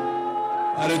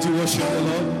 Why don't you worship the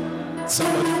Lord?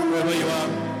 Somebody, wherever you are,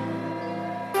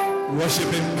 worship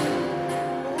Him.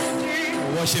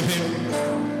 Worship Him.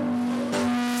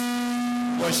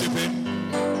 Worship Him.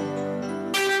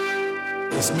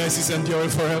 His mercies endure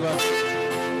forever.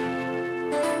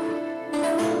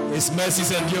 His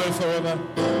mercies endure forever.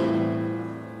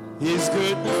 He is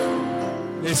good.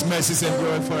 His mercies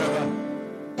endure forever.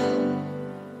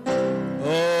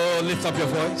 Oh, lift up your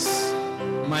voice.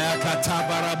 Mayakata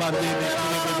barabandini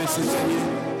kiribisi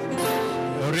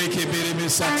Riki biribi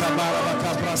satabara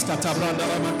bakabraska tabranda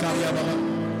ramakaria baba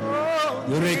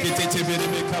Riki titi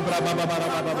biribi kabra baba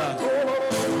baba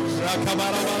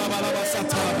Rakabara baba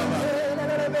satara baba.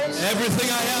 Everything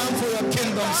I am for your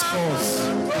kingdom's cause.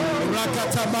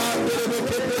 Rakataba biribi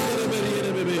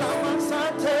biribi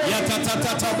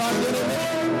Yatatata biribi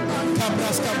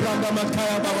kabraska branda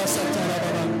makaya baba satara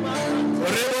baba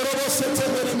Reborobo sete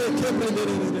biribi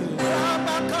kebiri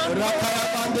Rakaya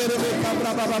bandere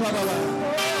kabra baba baba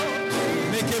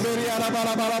Nekeberi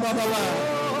arabara baba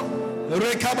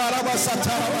Rekabara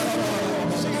basatara baba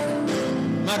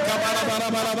Makabara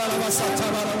baba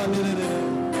satara baba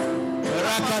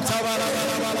Rakatara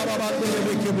baba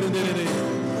kebiri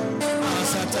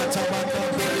Asatata baba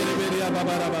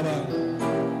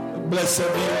Blessed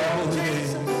be your holy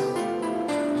name.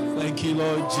 Thank you,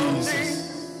 Lord Jesus.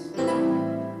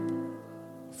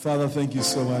 Father, thank you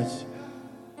so much.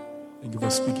 Thank you for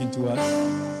speaking to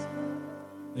us.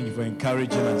 Thank you for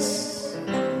encouraging us.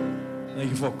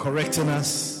 Thank you for correcting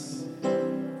us.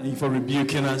 Thank you for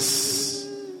rebuking us.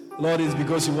 Lord, it's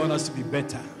because you want us to be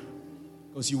better.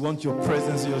 Because you want your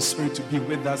presence, your spirit to be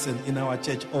with us and in our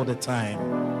church all the time.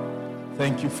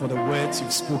 Thank you for the words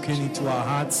you've spoken into our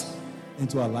hearts,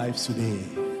 into our lives today.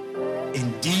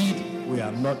 Indeed, we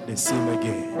are not the same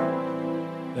again.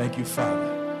 Thank you,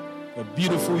 Father. A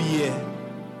beautiful year,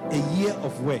 a year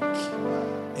of work,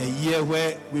 a year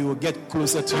where we will get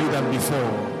closer to you than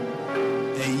before,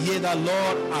 a year that,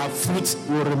 Lord, our fruits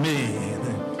will remain.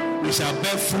 We shall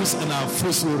bear fruits and our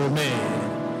fruits will remain.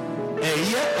 A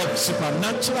year of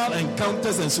supernatural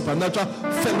encounters and supernatural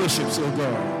fellowships, oh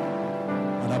God.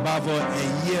 And above all,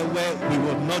 a year where we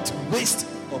will not waste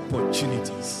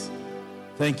opportunities.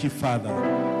 Thank you, Father,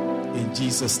 in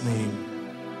Jesus' name.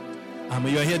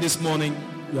 You are here this morning.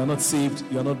 You are not saved,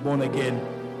 you are not born again.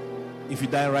 If you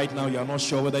die right now, you are not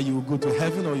sure whether you will go to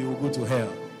heaven or you will go to hell.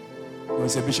 I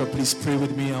say, Bishop, please pray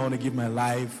with me. I want to give my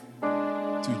life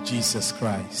to Jesus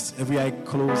Christ. Every eye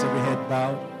closed, every head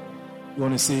bowed. You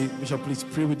want to say, Bishop, please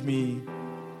pray with me.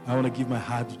 I want to give my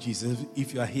heart to Jesus.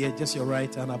 If you are here, just your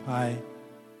right hand up high.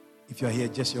 If you are here,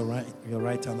 just your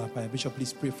right hand up high. Bishop,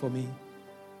 please pray for me.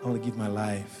 I want to give my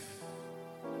life.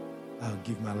 I'll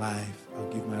give my life. I'll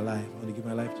give my life. I want to give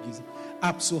my life to Jesus.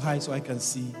 Up so high so I can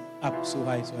see. Up so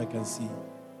high so I can see.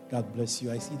 God bless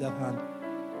you. I see that hand.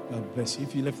 God bless you.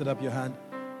 If you lifted up your hand,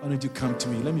 why don't you come to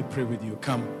me? Let me pray with you.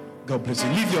 Come. God bless you.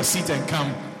 Leave your seat and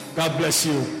come. God bless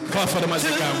you. Clap for them as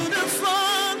they come.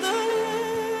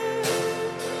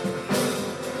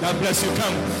 God bless you.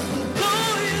 Come.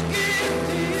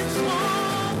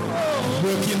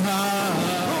 Broken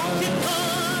heart.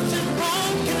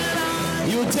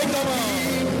 You take them out.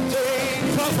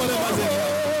 Clap for them as they come.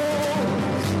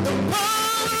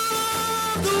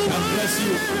 God bless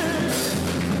you.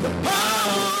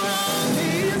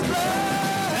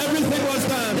 Everything was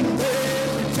done.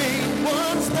 Everything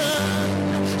was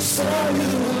done. So you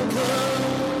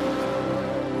come.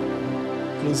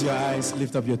 Close your eyes.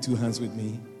 Lift up your two hands with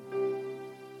me.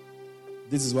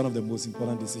 This is one of the most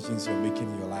important decisions you're making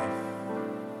in your life.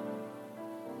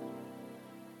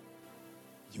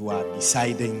 You are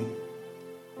deciding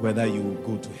whether you will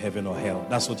go to heaven or hell.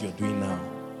 That's what you're doing now.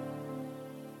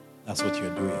 That's what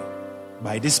you're doing.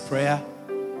 By this prayer,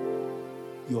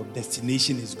 your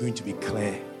destination is going to be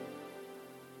clear.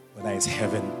 Whether it's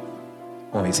heaven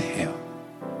or it's hell.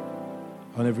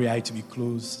 I want every eye to be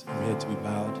closed, every head to be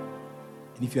bowed.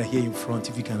 And if you are here in front,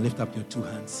 if you can lift up your two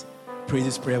hands, pray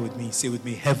this prayer with me. Say with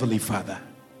me, Heavenly Father,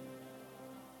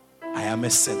 I am a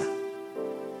sinner.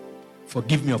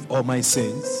 Forgive me of all my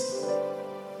sins.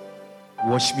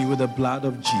 Wash me with the blood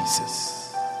of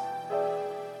Jesus.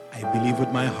 I believe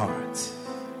with my heart.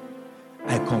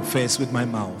 I confess with my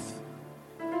mouth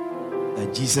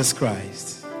that Jesus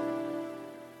Christ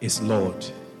is Lord.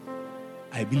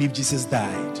 I believe Jesus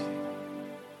died.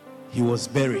 He was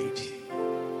buried.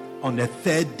 On the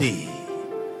third day,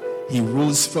 he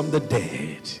rose from the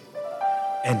dead.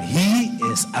 And he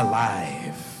is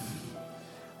alive.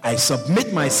 I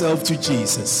submit myself to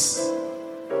Jesus.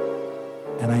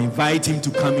 And I invite him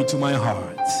to come into my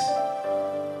heart,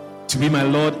 to be my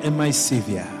Lord and my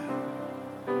Savior.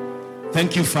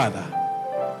 Thank you, Father,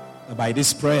 that by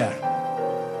this prayer,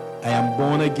 I am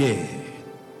born again.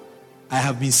 I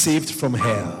have been saved from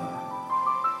hell.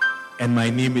 And my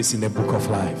name is in the book of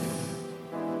life.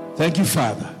 Thank you,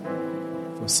 Father,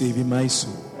 for saving my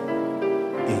soul.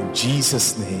 In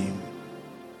Jesus' name,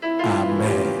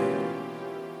 amen.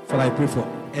 Father, I pray for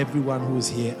everyone who is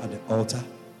here at the altar.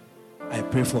 I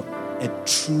pray for a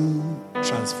true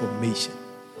transformation.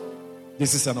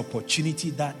 This is an opportunity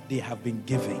that they have been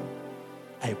given.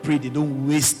 I pray they don't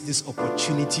waste this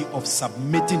opportunity of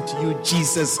submitting to you,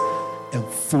 Jesus, and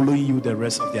following you the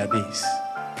rest of their days.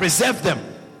 Preserve them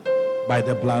by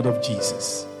the blood of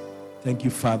Jesus. Thank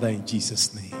you, Father, in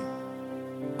Jesus' name.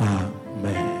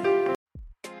 Amen.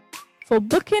 For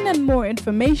booking and more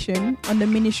information on the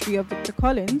ministry of Victor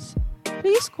Collins,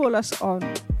 please call us on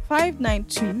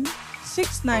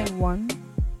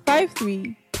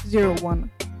 592-691-5301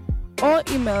 or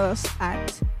email us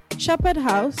at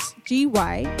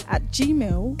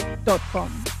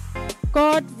shepherdhousegy@gmail.com.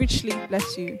 God richly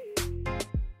bless you.